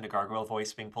gargoyles and a gargoyle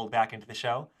voice being pulled back into the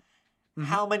show. Mhm.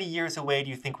 How many years away do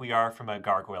you think we are from a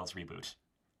Gargoyles reboot?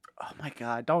 Oh my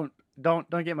god, don't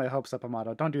get my hopes up,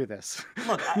 Amato. Don't do this.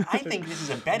 Look, I think this is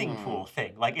a betting pool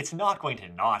thing. Like, it's not going to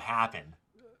not happen.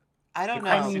 I don't The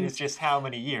know. question is just how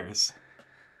many years.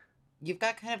 You've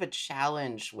got kind of a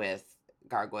challenge with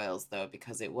Gargoyles, though,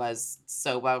 because it was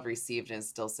so well received and is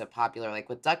still so popular. Like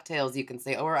with DuckTales, you can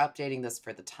say, oh, we're updating this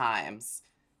for the times.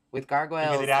 With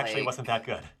Gargoyles, Because it actually like, wasn't that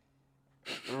good.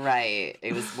 right.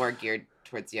 It was more geared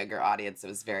towards younger audience. It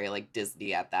was very like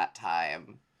Disney at that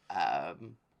time.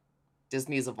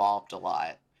 Disney's evolved a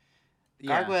lot.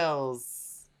 Yeah.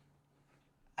 Gargoyles,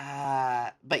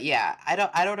 but yeah, I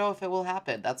don't know if it will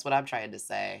happen. That's what I'm trying to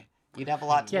say. You'd have a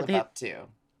lot to Yeah, live up to.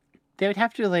 They would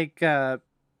have to like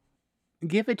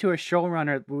give it to a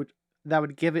showrunner that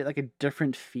would give it like a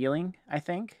different feeling, I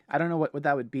think. I don't know what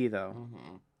that would be though.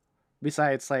 Mm-hmm.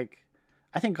 Besides, like,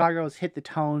 I think Gargoyles hit the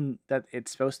tone that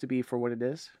it's supposed to be for what it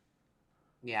is.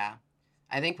 Yeah.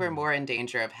 I think we're more in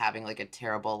danger of having like a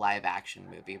terrible live action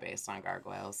movie based on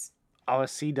Gargoyles. Oh, a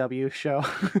CW show.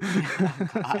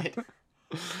 God.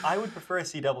 I would prefer a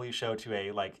CW show to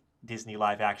a like Disney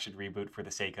live action reboot for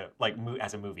the sake of like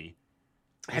as a movie.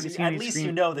 Have you seen At any least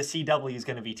you know the CW is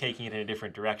going to be taking it in a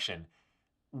different direction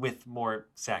with more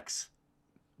sex.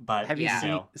 But Have you Yeah.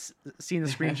 seen the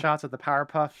screenshots of the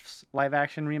Powerpuffs live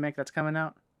action remake that's coming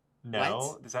out?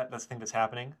 no, is that's the thing that's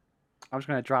happening? I'm just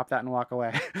gonna drop that and walk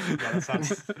away. Yeah, that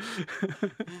sounds.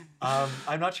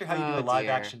 I'm not sure how you do Oh, a live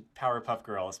dear. action Powerpuff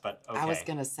Girls, but okay. I was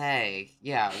gonna say,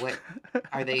 yeah, what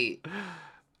are they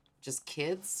just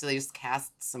kids? Do they just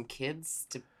cast some kids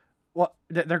to Well,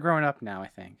 they're growing up now, I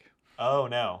think. Oh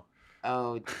no.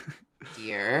 oh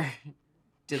dear.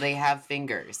 Do they have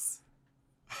fingers?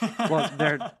 Well,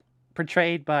 they're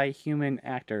portrayed by human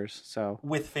actors, so.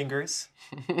 With fingers.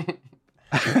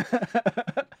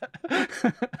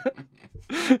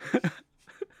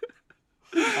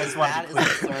 I just wanted That to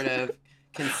is clear. the sort of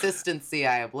consistency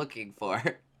I am looking for.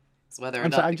 It's whether or I'm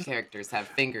not sorry, I'm the just- characters have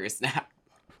fingers now.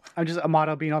 I'm just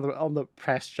Amato being on the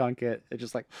press junket. It's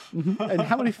just like, and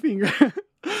how many fingers?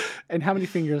 And how many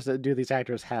fingers do these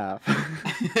actors have?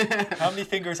 How many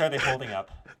fingers are they holding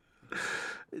up?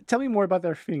 Tell me more about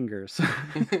their fingers.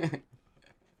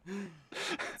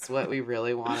 It's what we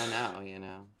really want to know, you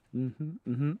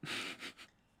know.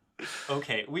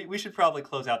 Okay, we should probably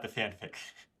close out the fanfic.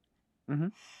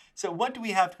 Mhm. So what do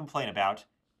we have to complain about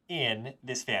in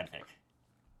this fanfic?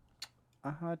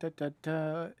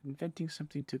 Inventing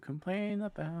something to complain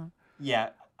about. Yeah,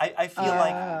 I feel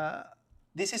like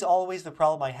this is always the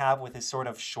problem I have with this sort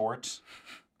of short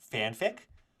fanfic,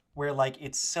 where like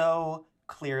it's so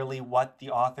clearly what the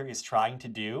author is trying to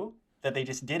do that they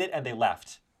just did it and they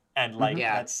left. And like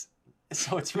Yeah. that's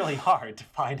so it's really hard to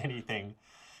find anything.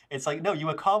 It's like, no, you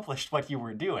accomplished what you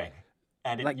were doing.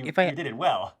 And Like, you if I- did it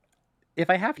well. If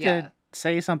I have Yeah. to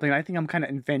say something, I think I'm kind of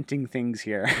inventing things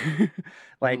here.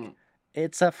 Like, Mhm.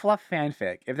 it's a fluff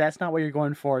fanfic. If that's not what you're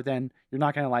going for, then you're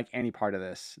not going to like any part of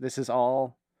this. This is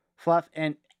all fluff,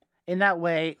 and in that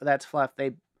way, that's fluff.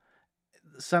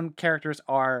 Some characters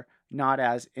are not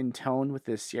as in tone with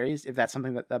this series. If that's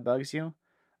something that bugs you,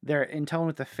 they're in tone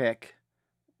with the fic,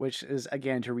 which is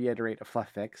again to reiterate a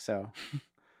fluff fic. So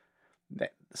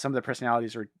that some of the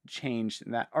personalities are changed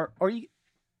in that, or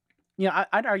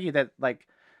I'd argue that like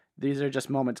these are just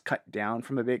moments cut down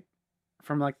from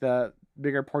like the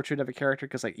bigger portrait of a character,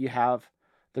 because like you have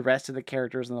the rest of the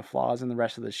characters and the flaws in the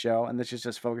rest of the show, and this is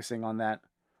just focusing on the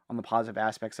positive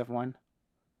aspects of one.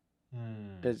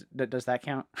 Does that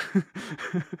count?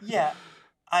 Yeah,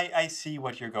 I see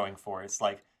what you're going for. It's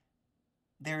like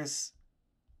there's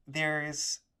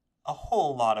a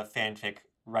whole lot of fanfic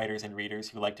writers and readers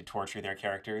who like to torture their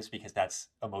characters because that's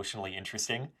emotionally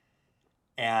interesting.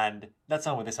 And that's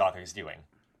not what this author is doing.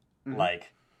 Mhm.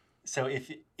 Like, so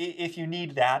if you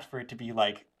need that for it to be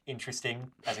like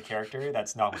interesting as a character,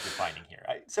 that's not what you're finding here.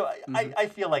 I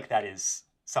feel like that is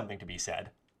something to be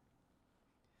said.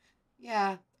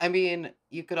 Yeah. I mean,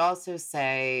 you could also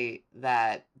say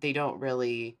that they don't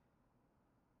really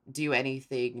do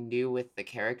anything new with the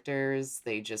characters.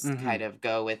 They just Mm-hmm. kind of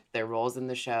go with their roles in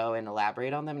the show and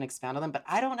elaborate on them and expound on them. But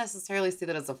I don't necessarily see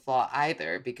that as a flaw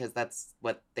either, because that's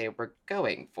what they were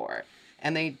going for.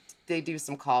 And they do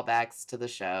some callbacks to the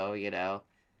show, you know.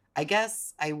 I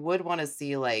guess I would want to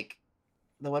see like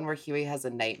the one where Huey has a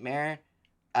nightmare.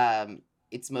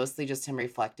 It's mostly just him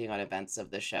reflecting on events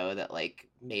of the show that like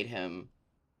made him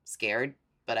scared.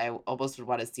 But I almost would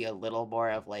want to see a little more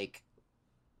of like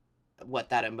what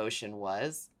that emotion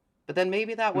was. But then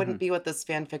maybe that Mm-hmm. wouldn't be what this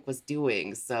fanfic was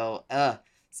doing. So,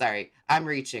 sorry, I'm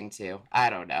reaching too. I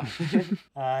don't know.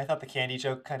 I thought the candy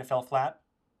joke kind of fell flat.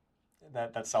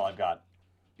 That's all I've got.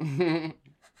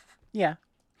 Yeah.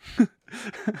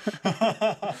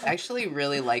 I actually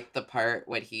really like the part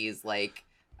when he's like,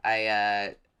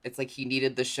 it's like he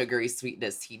needed the sugary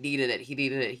sweetness. He needed it. He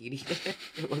needed it. He needed it.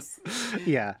 It was,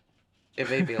 Yeah. it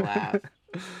made me laugh.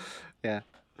 Yeah.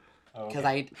 Because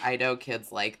I know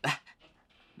kids like that.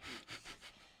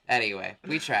 Anyway,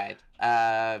 we tried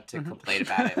to complain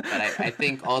about it, but I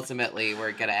think ultimately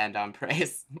we're gonna end on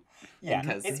praise. Yeah,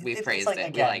 because we praised like, it,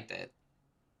 again, we liked it.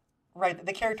 Right,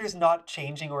 the characters not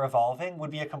changing or evolving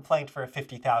would be a complaint for a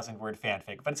 50,000 word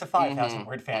fanfic, but it's a 5,000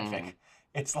 word fanfic.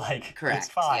 It's like, correct. It's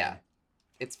fine. Yeah,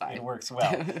 it's fine. It works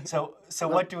well. So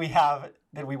what do we have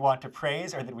that we want to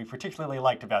praise or that we particularly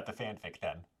liked about the fanfic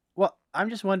then? Well, I'm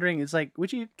just wondering, it's like,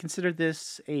 would you consider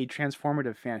this a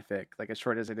transformative fanfic, like as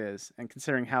short as it is, and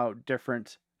considering how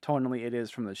different tonally it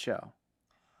is from the show?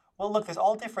 Well, look, there's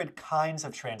all different kinds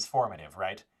of transformative,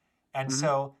 right? And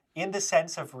so, in the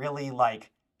sense of really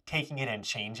like taking it and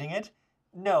changing it,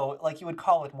 no, like you would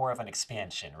call it more of an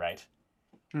expansion, right?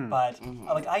 But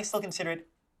like I still consider it.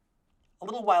 A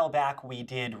little while back, we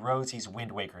did Rosie's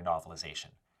Wind Waker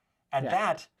novelization, and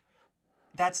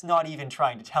that's not even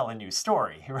trying to tell a new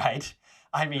story, right?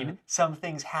 I mean, some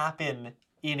things happen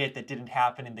in it that didn't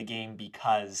happen in the game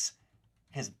because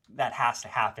that has to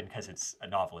happen because it's a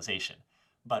novelization.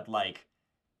 But like,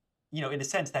 you know, in a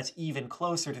sense, that's even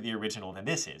closer to the original than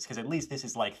this is, because at least this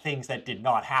is like things that did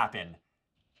not happen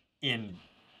in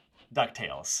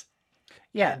DuckTales.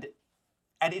 Yeah.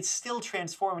 And it's still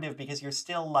transformative because you're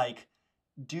still like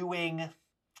you're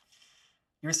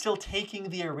still taking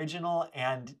the original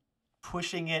and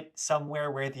pushing it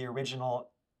somewhere where the original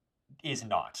is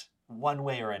not, one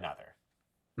way or another.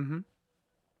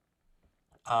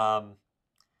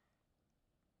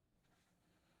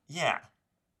 Yeah.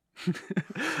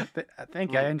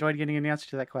 Thank you. I enjoyed getting an answer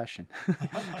to that question.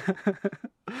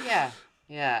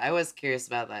 Yeah, I was curious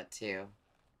about that too.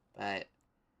 But I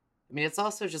mean, it's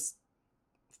also just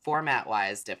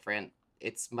format-wise different.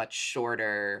 It's much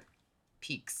shorter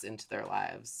peeks into their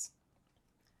lives.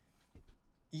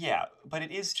 Yeah, but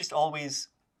it is just always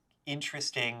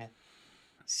interesting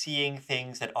seeing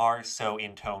things that are so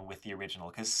in tone with the original,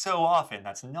 because so often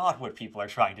that's not what people are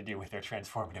trying to do with their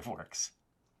transformative works.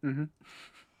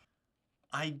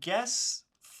 I guess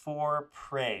for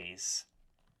praise,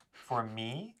 for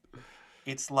me,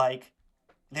 it's like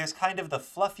there's kind of the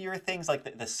fluffier things,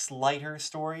 like the slighter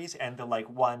stories, and the like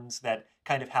ones that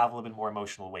kind of have a little bit more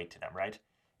emotional weight to them, right?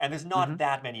 And there's not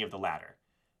that many of the latter.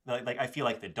 Like I feel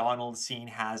like the Donald scene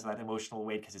has that emotional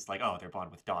weight because it's like, oh, they're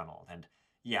bond with Donald, and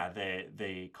yeah,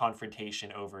 the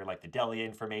confrontation over like the Delia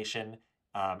information,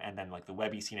 and then like the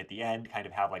Webby scene at the end kind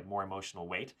of have like more emotional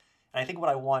weight. And I think what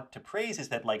I want to praise is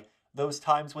that like those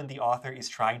times when the author is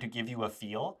trying to give you a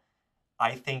feel,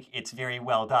 I think it's very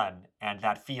well done, and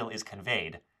that feel is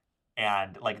conveyed.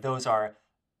 And like those are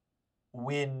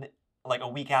when like a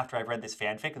week after I've read this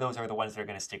fanfic, those are the ones that are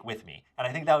going to stick with me. And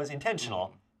I think that was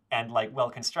intentional and like well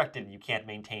constructed. You can't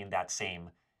maintain that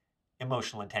same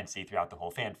emotional intensity throughout the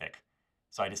whole fanfic.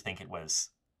 So I just think it was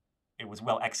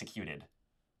well executed,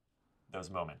 those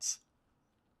moments.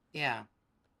 Yeah.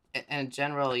 And in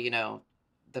general, you know,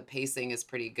 the pacing is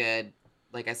pretty good.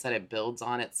 Like I said, it builds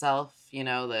on itself, you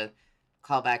know, the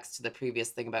callbacks to the previous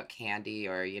thing about candy,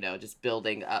 or, you know, just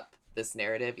building up this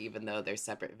narrative, even though they're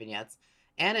separate vignettes.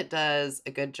 And it does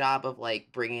a good job of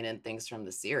like bringing in things from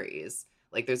the series.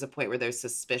 Like there's a point where they're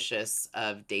suspicious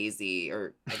of Daisy,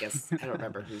 or I guess I don't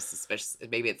remember who's suspicious.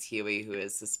 Maybe it's Huey who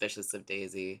is suspicious of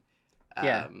Daisy.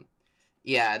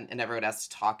 Yeah, and everyone has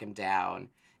to talk him down.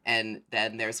 And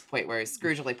then there's a point where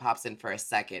Scrooge only pops in for a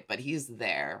second, but he's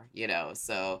there, you know.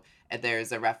 So, and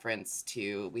there's a reference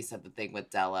to, we said the thing with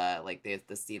Della, like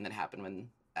the scene that happened when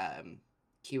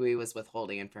Huey was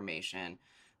withholding information.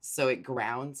 So it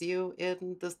grounds you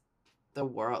in the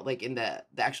world, like in the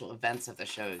actual events of the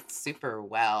show super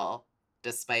well,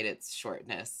 despite its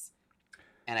shortness.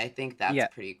 And I think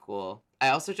that's pretty cool. I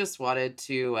also just wanted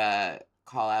to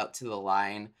call out to the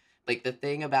line Like the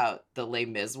thing about the Les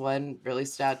Mis one really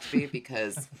stood out to me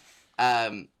because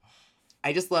I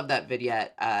just love that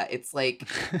vignette. It's like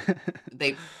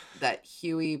that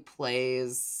Huey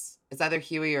plays. It's either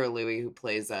Huey or Louie who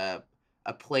plays a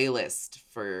playlist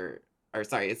for. Or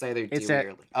sorry, it's either It's Dewey a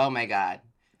or oh my god,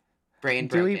 brain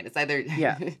Dewey. broken. It's either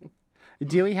Yeah.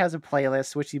 Dewey has a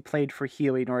playlist which he played for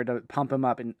Huey in order to pump him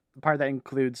up, and part of that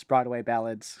includes Broadway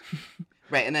ballads.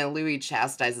 Right, and then Louis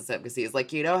chastises him because he's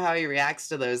like, you know how he reacts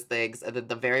to those things, and then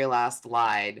the very last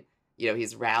line,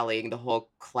 he's rallying the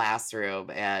whole classroom,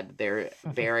 and they're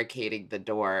barricading the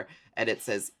door, and it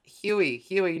says, Huey,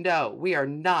 no, we are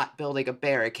not building a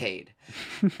barricade.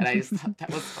 And I just thought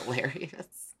that was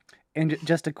hilarious. And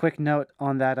just a quick note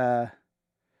on that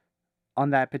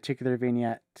particular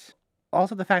vignette.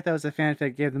 Also, the fact that it was a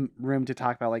fanfic gave them room to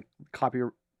talk about like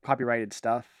copyrighted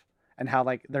stuff and how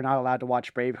like they're not allowed to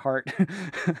watch Braveheart.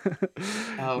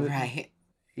 Oh right.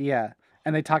 Yeah,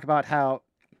 and they talk about how,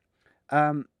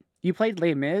 you played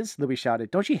Les Mis. Louis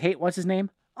shouted, "Don't you hate what's his name?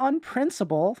 On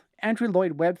principle, Andrew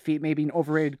Lloyd Webber may be an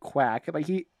overrated quack, but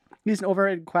he's an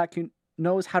overrated quack who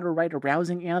knows how to write a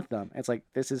rousing anthem." It's like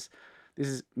this is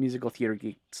musical theater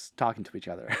geeks talking to each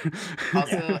other.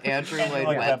 Also, Andrew Lloyd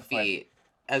Webber.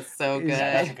 That's so good.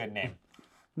 Yeah, that's a good name.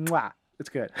 Mwah. It's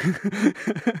good.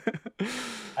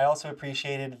 I also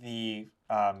appreciated the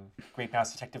Great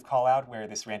Mouse Detective call out where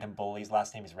this random bully's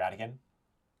last name is Ratigan.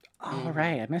 Oh,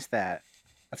 right. I missed that.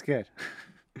 That's good.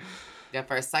 Yeah,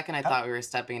 for a second I thought we were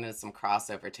stepping into some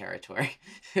crossover territory.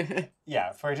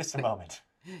 Yeah, for just a moment.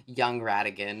 Young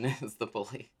Ratigan is the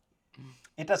bully.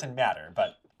 It doesn't matter,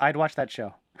 but... I'd watch that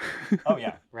show. Oh,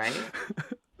 yeah. Right?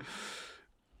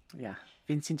 Yeah.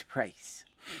 Vincent Price.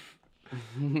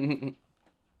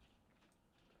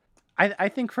 I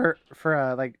think for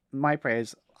like my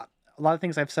praise, a lot of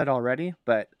things I've said already,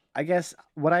 but I guess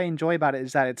what I enjoy about it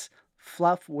is that it's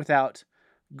fluff without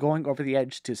going over the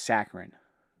edge to saccharine.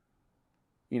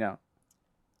 Yeah,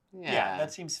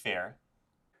 that seems fair.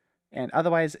 And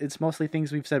otherwise, it's mostly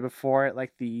things we've said before,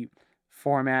 like the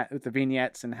format with the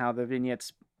vignettes and how the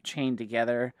vignettes chain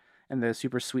together and the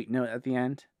super sweet note at the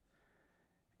end.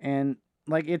 And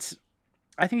like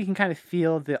I think you can kind of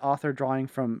feel the author drawing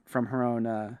from her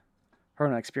own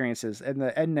experiences. And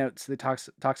the end notes that talks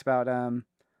about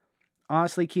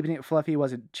honestly keeping it fluffy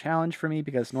was a challenge for me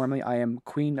because normally I am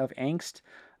queen of angst,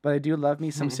 but I do love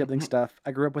me some sibling stuff.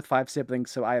 I grew up with 5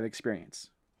 siblings, so I have experience.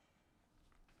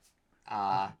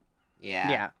 Yeah.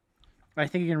 Yeah. I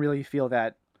think you can really feel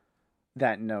that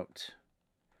note.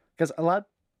 Because a lot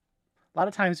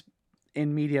of times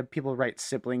in media people write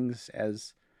siblings and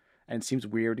it seems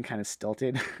weird and kind of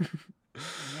stilted.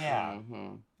 Yeah.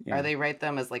 Mm-hmm. Yeah. Or they write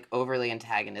them as like overly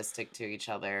antagonistic to each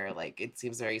other. Like it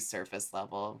seems very surface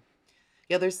level.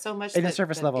 Yeah, there's so much in a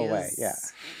surface level way. Yeah.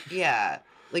 Yeah.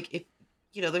 Like if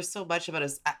there's so much about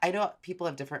us. I know people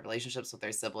have different relationships with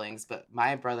their siblings, but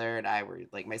my brother and I were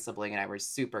like my sibling and I were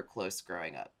super close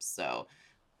growing up. So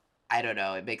I don't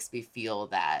know. It makes me feel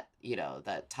that,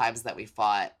 the times that we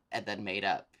fought and then made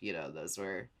up, those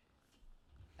were,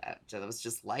 that was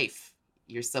just life.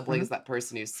 Your sibling is that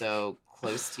person who's so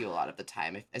close to you a lot of the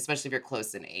time, especially if you're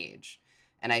close in age.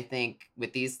 And I think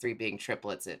with these 3 being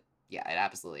triplets, it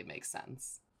absolutely makes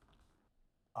sense.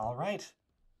 All right.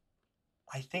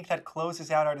 I think that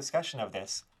closes out our discussion of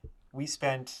this. We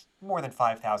spent more than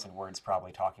 5,000 words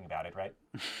probably talking about it, right?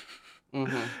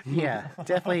 Mm-hmm. Yeah,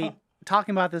 definitely.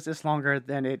 Talking about this is longer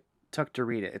than it took to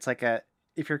read it. It's like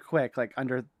if you're quick, like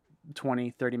under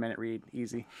 20-30 minute read,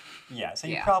 easy. Yeah, so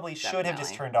you probably should have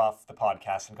just turned off the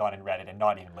podcast and gone and read it and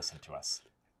not even listened to us.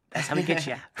 That's how we get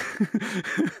you.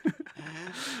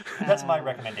 That's my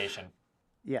recommendation.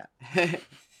 Yeah.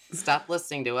 Stop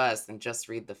listening to us and just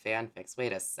read the fanfics.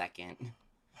 Wait a second.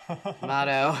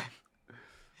 Motto,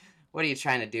 what are you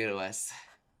trying to do to us?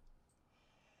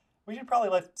 We should probably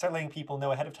start letting people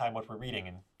know ahead of time what we're reading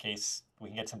in case we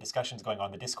can get some discussions going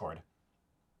on the Discord.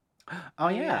 Oh,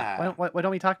 yeah. Why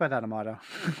don't we talk about that, Amato?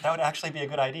 That would actually be a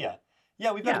good idea.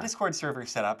 Yeah, we've got a Discord server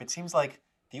set up. It seems like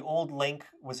the old link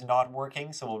was not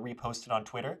working, so we'll repost it on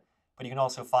Twitter, but you can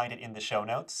also find it in the show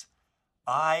notes.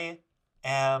 I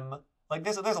am... Like,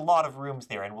 there's a lot of rooms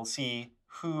there, and we'll see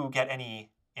who get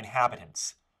any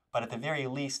inhabitants. But at the very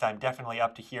least, I'm definitely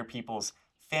up to hear people's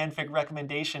fanfic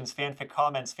recommendations, fanfic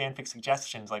comments, fanfic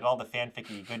suggestions, like all the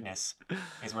fanfic-y goodness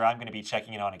is where I'm going to be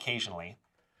checking in on occasionally.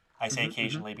 I say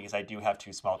occasionally because I do have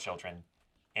 2 small children,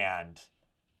 and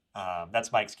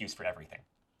that's my excuse for everything.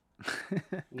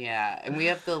 Yeah, and we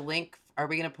have the link. Are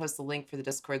we going to post the link for the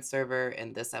Discord server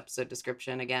in this episode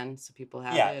description again so people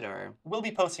have it? Or we'll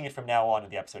be posting it from now on in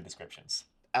the episode descriptions.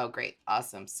 Oh, great.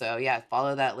 Awesome. So, yeah,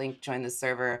 follow that link, join the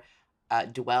server.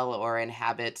 dwell or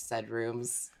inhabit said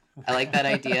rooms. I like that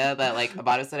idea that like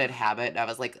Amato said inhabit, and I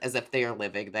was like, as if they are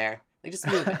living there. Like just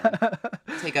move in,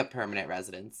 take up permanent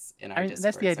residence in our Discord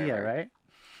that's the idea, server. right?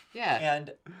 Yeah.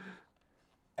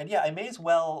 And yeah, I may as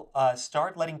well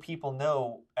start letting people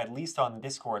know, at least on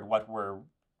Discord, what we're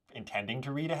intending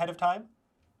to read ahead of time,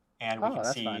 and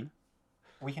That's fine.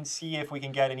 We can see if we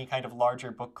can get any kind of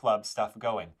larger book club stuff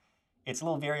going. It's a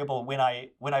little variable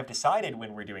when I've decided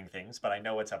when we're doing things, but I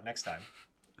know what's up next time.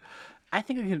 I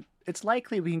think it's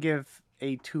likely we can give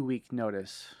a 2-week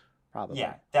notice, probably.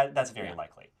 Yeah, that's very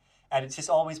likely. And it's just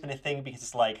always been a thing because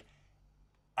it's like,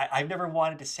 I've never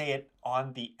wanted to say it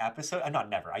on the episode. Not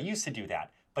never. I used to do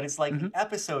that. But it's like the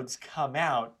episodes come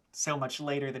out so much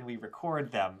later than we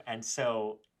record them. And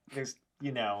so there's,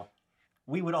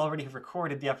 we would already have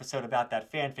recorded the episode about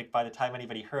that fanfic by the time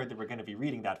anybody heard that we're going to be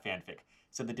reading that fanfic.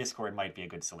 So the Discord might be a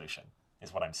good solution,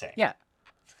 is what I'm saying. Yeah.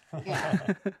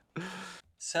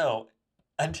 So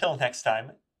until next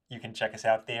time, you can check us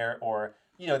out there, or,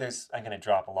 I'm going to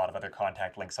drop a lot of other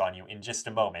contact links on you in just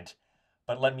a moment.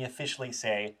 But let me officially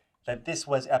say that this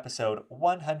was episode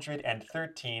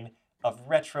 113 of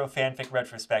Retro Fanfic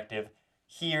Retrospective.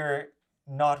 Here,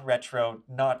 not retro,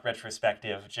 not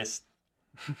retrospective, just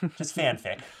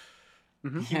fanfic.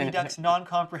 Huey Duck's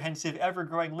non-comprehensive,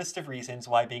 ever-growing list of reasons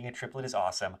why being a triplet is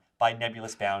awesome by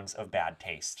Nebulous Bounds of Bad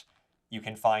Taste. You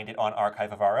can find it on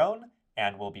Archive of Our Own,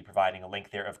 and we'll be providing a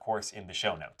link there, of course, in the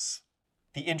show notes.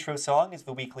 The intro song is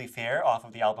The Weekly Fair off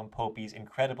of the album Popey's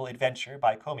Incredible Adventure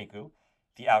by Komiku.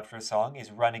 The outro song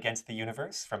is Run Against the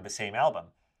Universe from the same album.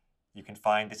 You can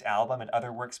find this album and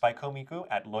other works by Komiku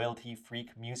at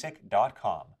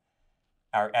loyaltyfreakmusic.com.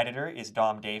 Our editor is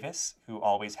Dom Davis, who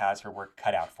always has her work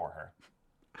cut out for her.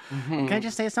 Can I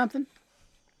just say something?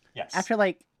 Yes. After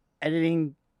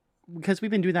editing, because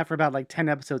we've been doing that for about 10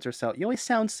 episodes or so, you always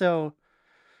sound so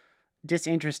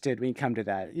disinterested when you come to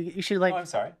that. You should Oh, I'm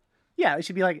sorry. Yeah, it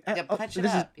should be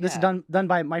this is done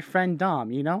by my friend Dom.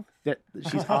 That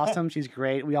she's awesome. She's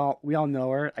great. We all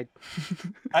know her.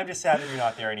 I'm just sad that you're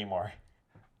not there anymore.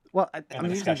 Well, I'm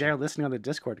usually there listening on the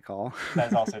Discord call. That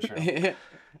is also true.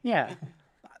 Yeah,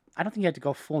 I don't think you had to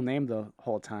go full name the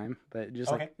whole time, but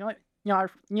just okay. Dom.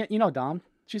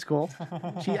 She's cool.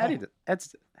 She edited it.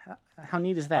 That's how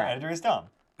neat is that? Our editor is Dom.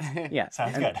 Yeah,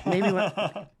 sounds good.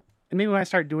 Maybe when I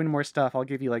start doing more stuff, I'll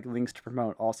give you links to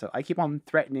promote also. I keep on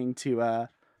threatening to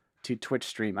Twitch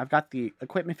stream. I've got the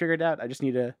equipment figured out. I just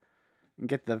need to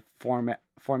get the format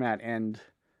and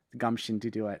the gumption to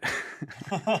do it.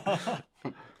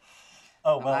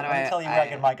 Oh, well, let me tell you where I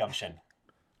get my gumption.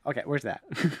 Okay, where's that?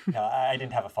 No, I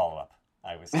didn't have a follow-up.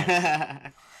 I was...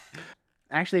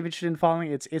 Actually, if you're interested in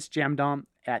following, it's jamdom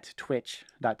at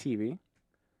twitch.tv.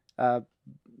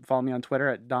 Follow me on Twitter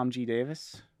at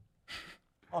domgdavis.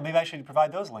 Well, maybe I should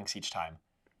provide those links each time.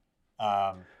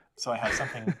 So I have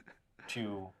something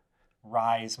to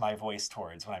rise my voice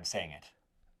towards when I'm saying it.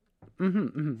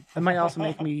 It might also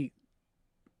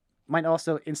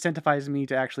incentivize me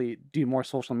to actually do more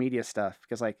social media stuff.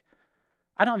 Because, I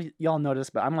don't know if y'all notice,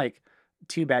 but I'm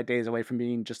 2 bad days away from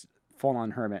being just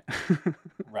full-on hermit.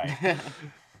 Right.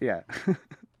 Yeah.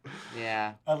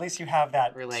 Yeah. At least you have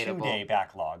that Relatable. 2-day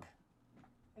backlog.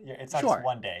 It's not Sure. just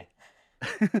 1 day.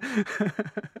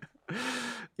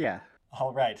 Yeah.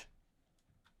 All right.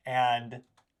 And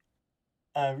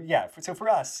so for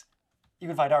us, you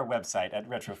can find our website at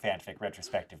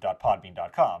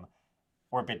retrofanficretrospective.podbean.com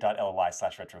or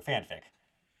bit.ly/retrofanfic.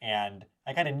 And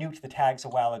I kind of nuked the tags a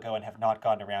while ago and have not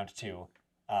gotten around to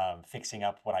fixing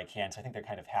up what I can, so I think they're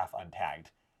kind of half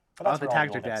untagged. But that's the where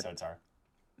tags all the are old dead. episodes are.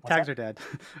 Tags are dead.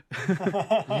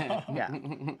 Yeah.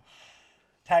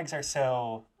 Tags are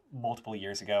so multiple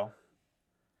years ago.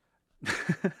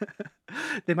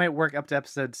 They might work up to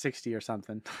episode 60 or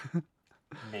something.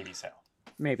 Maybe so.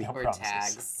 Maybe. No Or promises.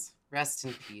 tags. Rest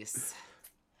in peace.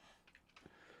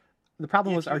 The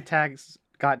problem was our tags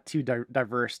got too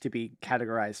diverse to be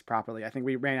categorized properly. I think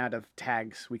we ran out of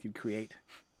tags we could create.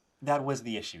 That was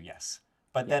the issue, yes.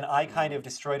 But then I kind of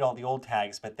destroyed all the old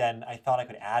tags, but then I thought I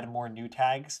could add more new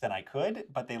tags than I could,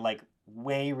 but they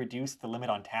way reduced the limit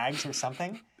on tags or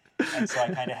something. And so I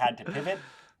kind of had to pivot.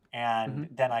 And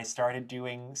then I started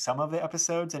doing some of the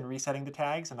episodes and resetting the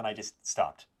tags, and then I just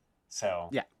stopped. So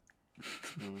yeah.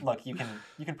 Look, you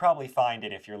can probably find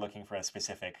it if you're looking for a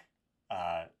specific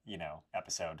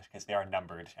episode, because they are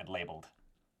numbered and labeled.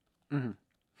 Mm-hmm.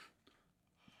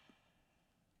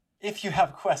 If you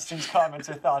have questions, comments,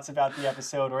 or thoughts about the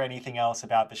episode or anything else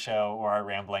about the show or our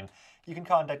rambling, you can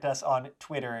contact us on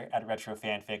Twitter at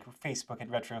RetroFanfic, Facebook at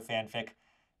RetroFanfic.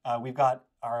 We've got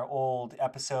our old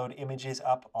episode images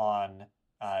up on,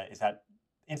 is that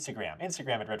Instagram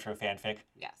at retrofanfic.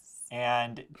 Yes.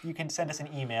 And you can send us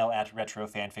an email at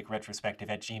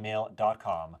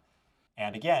retrofanficretrospective@gmail.com.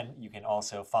 And again, you can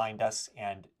also find us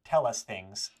and tell us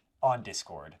things on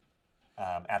Discord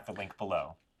at the link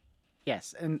below.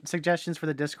 Yes, and suggestions for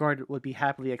the Discord would be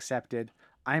happily accepted.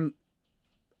 I'm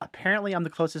the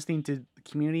closest thing to the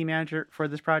community manager for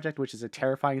this project, which is a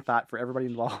terrifying thought for everybody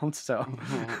involved. So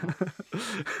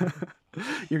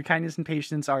your kindness and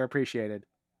patience are appreciated.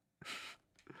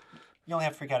 You only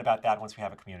have to freak out about that once we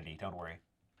have a community. Don't worry.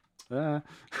 No,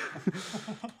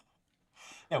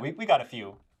 we got a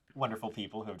few wonderful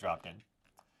people who have dropped in.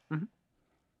 Mm-hmm.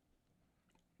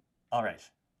 All right.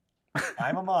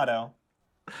 I'm Amato.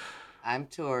 I'm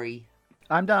Tori.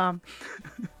 I'm Dom.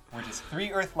 We're just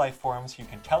 3 Earth life forms you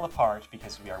can tell apart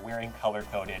because we are wearing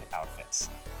color-coded outfits.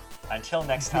 Until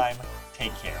next time,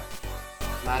 take care.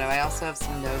 Amato, I also have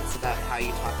some notes about how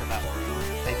you talk about me.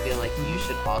 I feel like you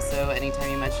should also, anytime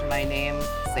you mention my name,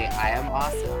 say I am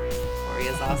awesome, Tori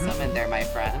is awesome, and they're my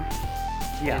friend.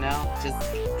 Yeah. You know?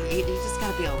 You just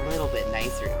gotta be a little bit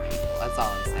nicer to people. That's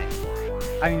all I'm saying.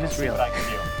 I mean, just see real. what I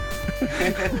can do.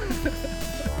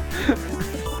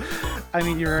 I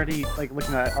mean, you're already like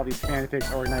looking at all these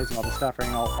fanfics, organizing all the stuff,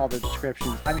 writing all the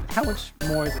descriptions. I mean, how much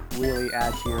more does it really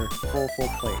add to your full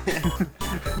plate?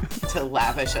 To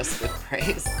lavish us with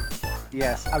praise.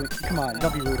 Yes. I mean, come on,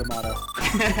 don't be rude, Amato.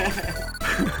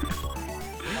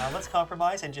 Let's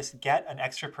compromise and just get an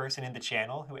extra person in the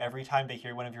channel who every time they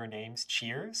hear one of your names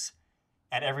cheers,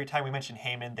 and every time we mention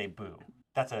Heyman, they boo.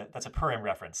 That's a Purim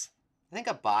reference. I think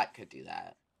a bot could do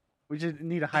that. We just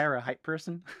need to hire a hype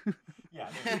person. Yeah.